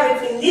 and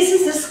everything. This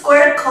is a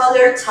square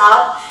color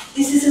top.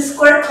 This is a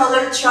square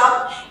color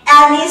top,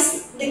 and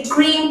it's the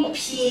green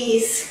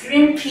piece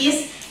in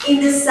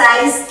the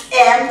size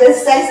M. The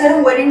size that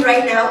I'm wearing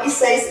right now is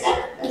size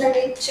M. And let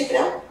me check it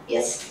out.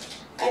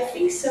 Yes, I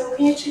think so.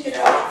 Can you check it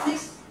out,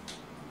 please?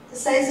 The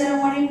size that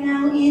I'm wearing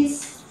now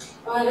is...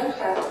 Oh, I don't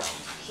have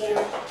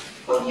here.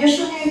 Well,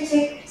 usually I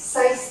take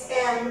size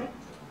M.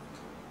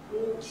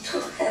 Don't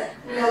have.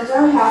 No,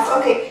 don't have.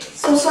 Okay,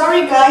 so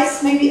sorry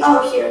guys, maybe,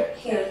 oh, here.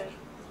 Here.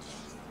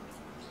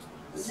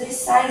 This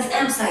size,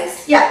 M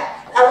size. Yeah,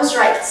 I was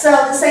right. So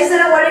the size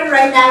that I'm wearing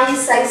right now is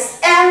size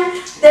M.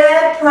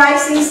 The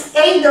price is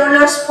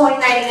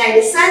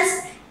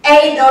 $8.99.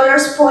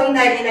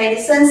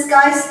 $8.99,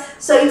 guys.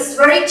 So it's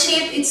very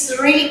cheap, it's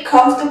really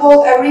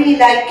comfortable. I really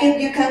like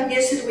it. You can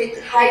use it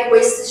with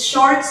high-waisted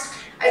shorts.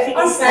 I think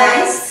it's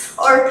nice.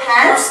 Or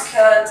pants.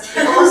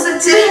 Also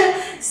too.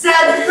 So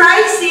the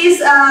price is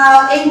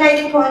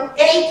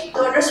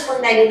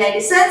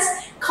 $8.99.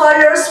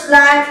 Colors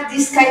black,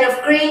 this kind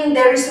of green.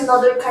 There is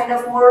another kind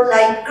of more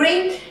light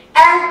green,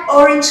 and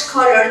orange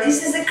color.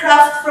 This is a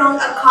craft from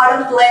a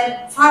cotton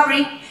blend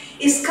fabric.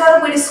 It's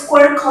cut with a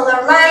square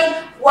color line,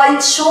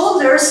 white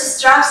shoulders,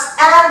 straps,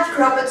 and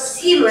cropped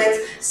silhouette.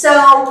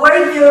 So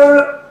wear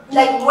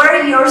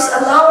yours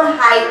along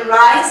high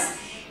rise.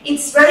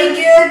 It's very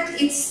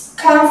good. It's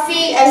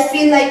comfy. I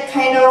feel like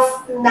kind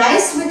of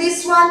nice with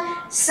this one.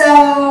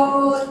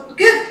 So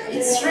good.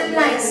 It's really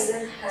nice.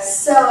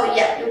 So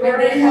yeah, we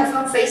already have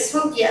on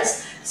Facebook.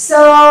 Yes.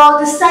 So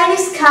the style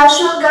is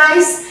casual,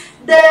 guys.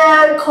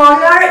 The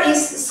color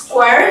is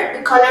square.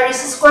 The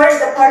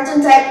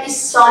pattern type is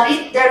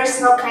solid. There is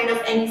no kind of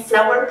any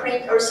flower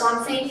print or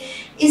something.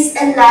 It's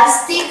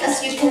elastic.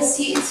 As you can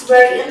see, it's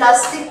very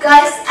elastic,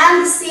 guys.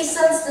 And the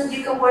seasons that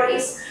you can wear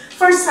is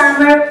for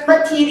summer,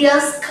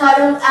 materials,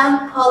 cotton,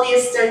 and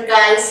polyester,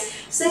 guys.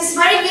 So it's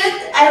very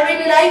good. I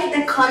really like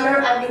the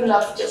color. I'm in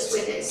love just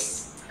with this.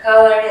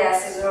 Color,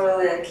 yes, is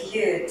really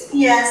cute.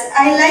 Yes,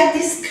 I like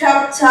this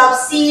crop top.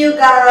 See you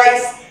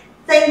guys.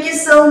 Thank you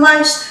so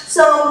much.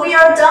 So we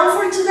are done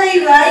for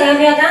today, right? Yeah,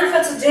 we are done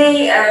for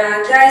today,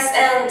 guys,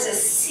 and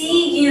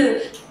see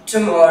you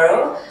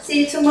tomorrow. See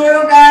you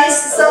tomorrow, guys.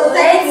 So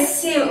let's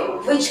see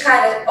which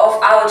kind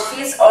of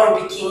outfits or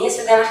bikinis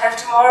we're gonna have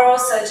tomorrow.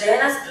 So join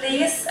us,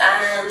 please,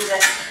 and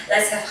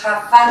let's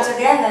have fun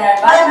together.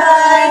 Bye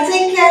bye.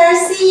 Take care.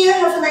 See you.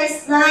 Have a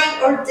nice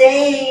night or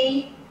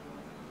day.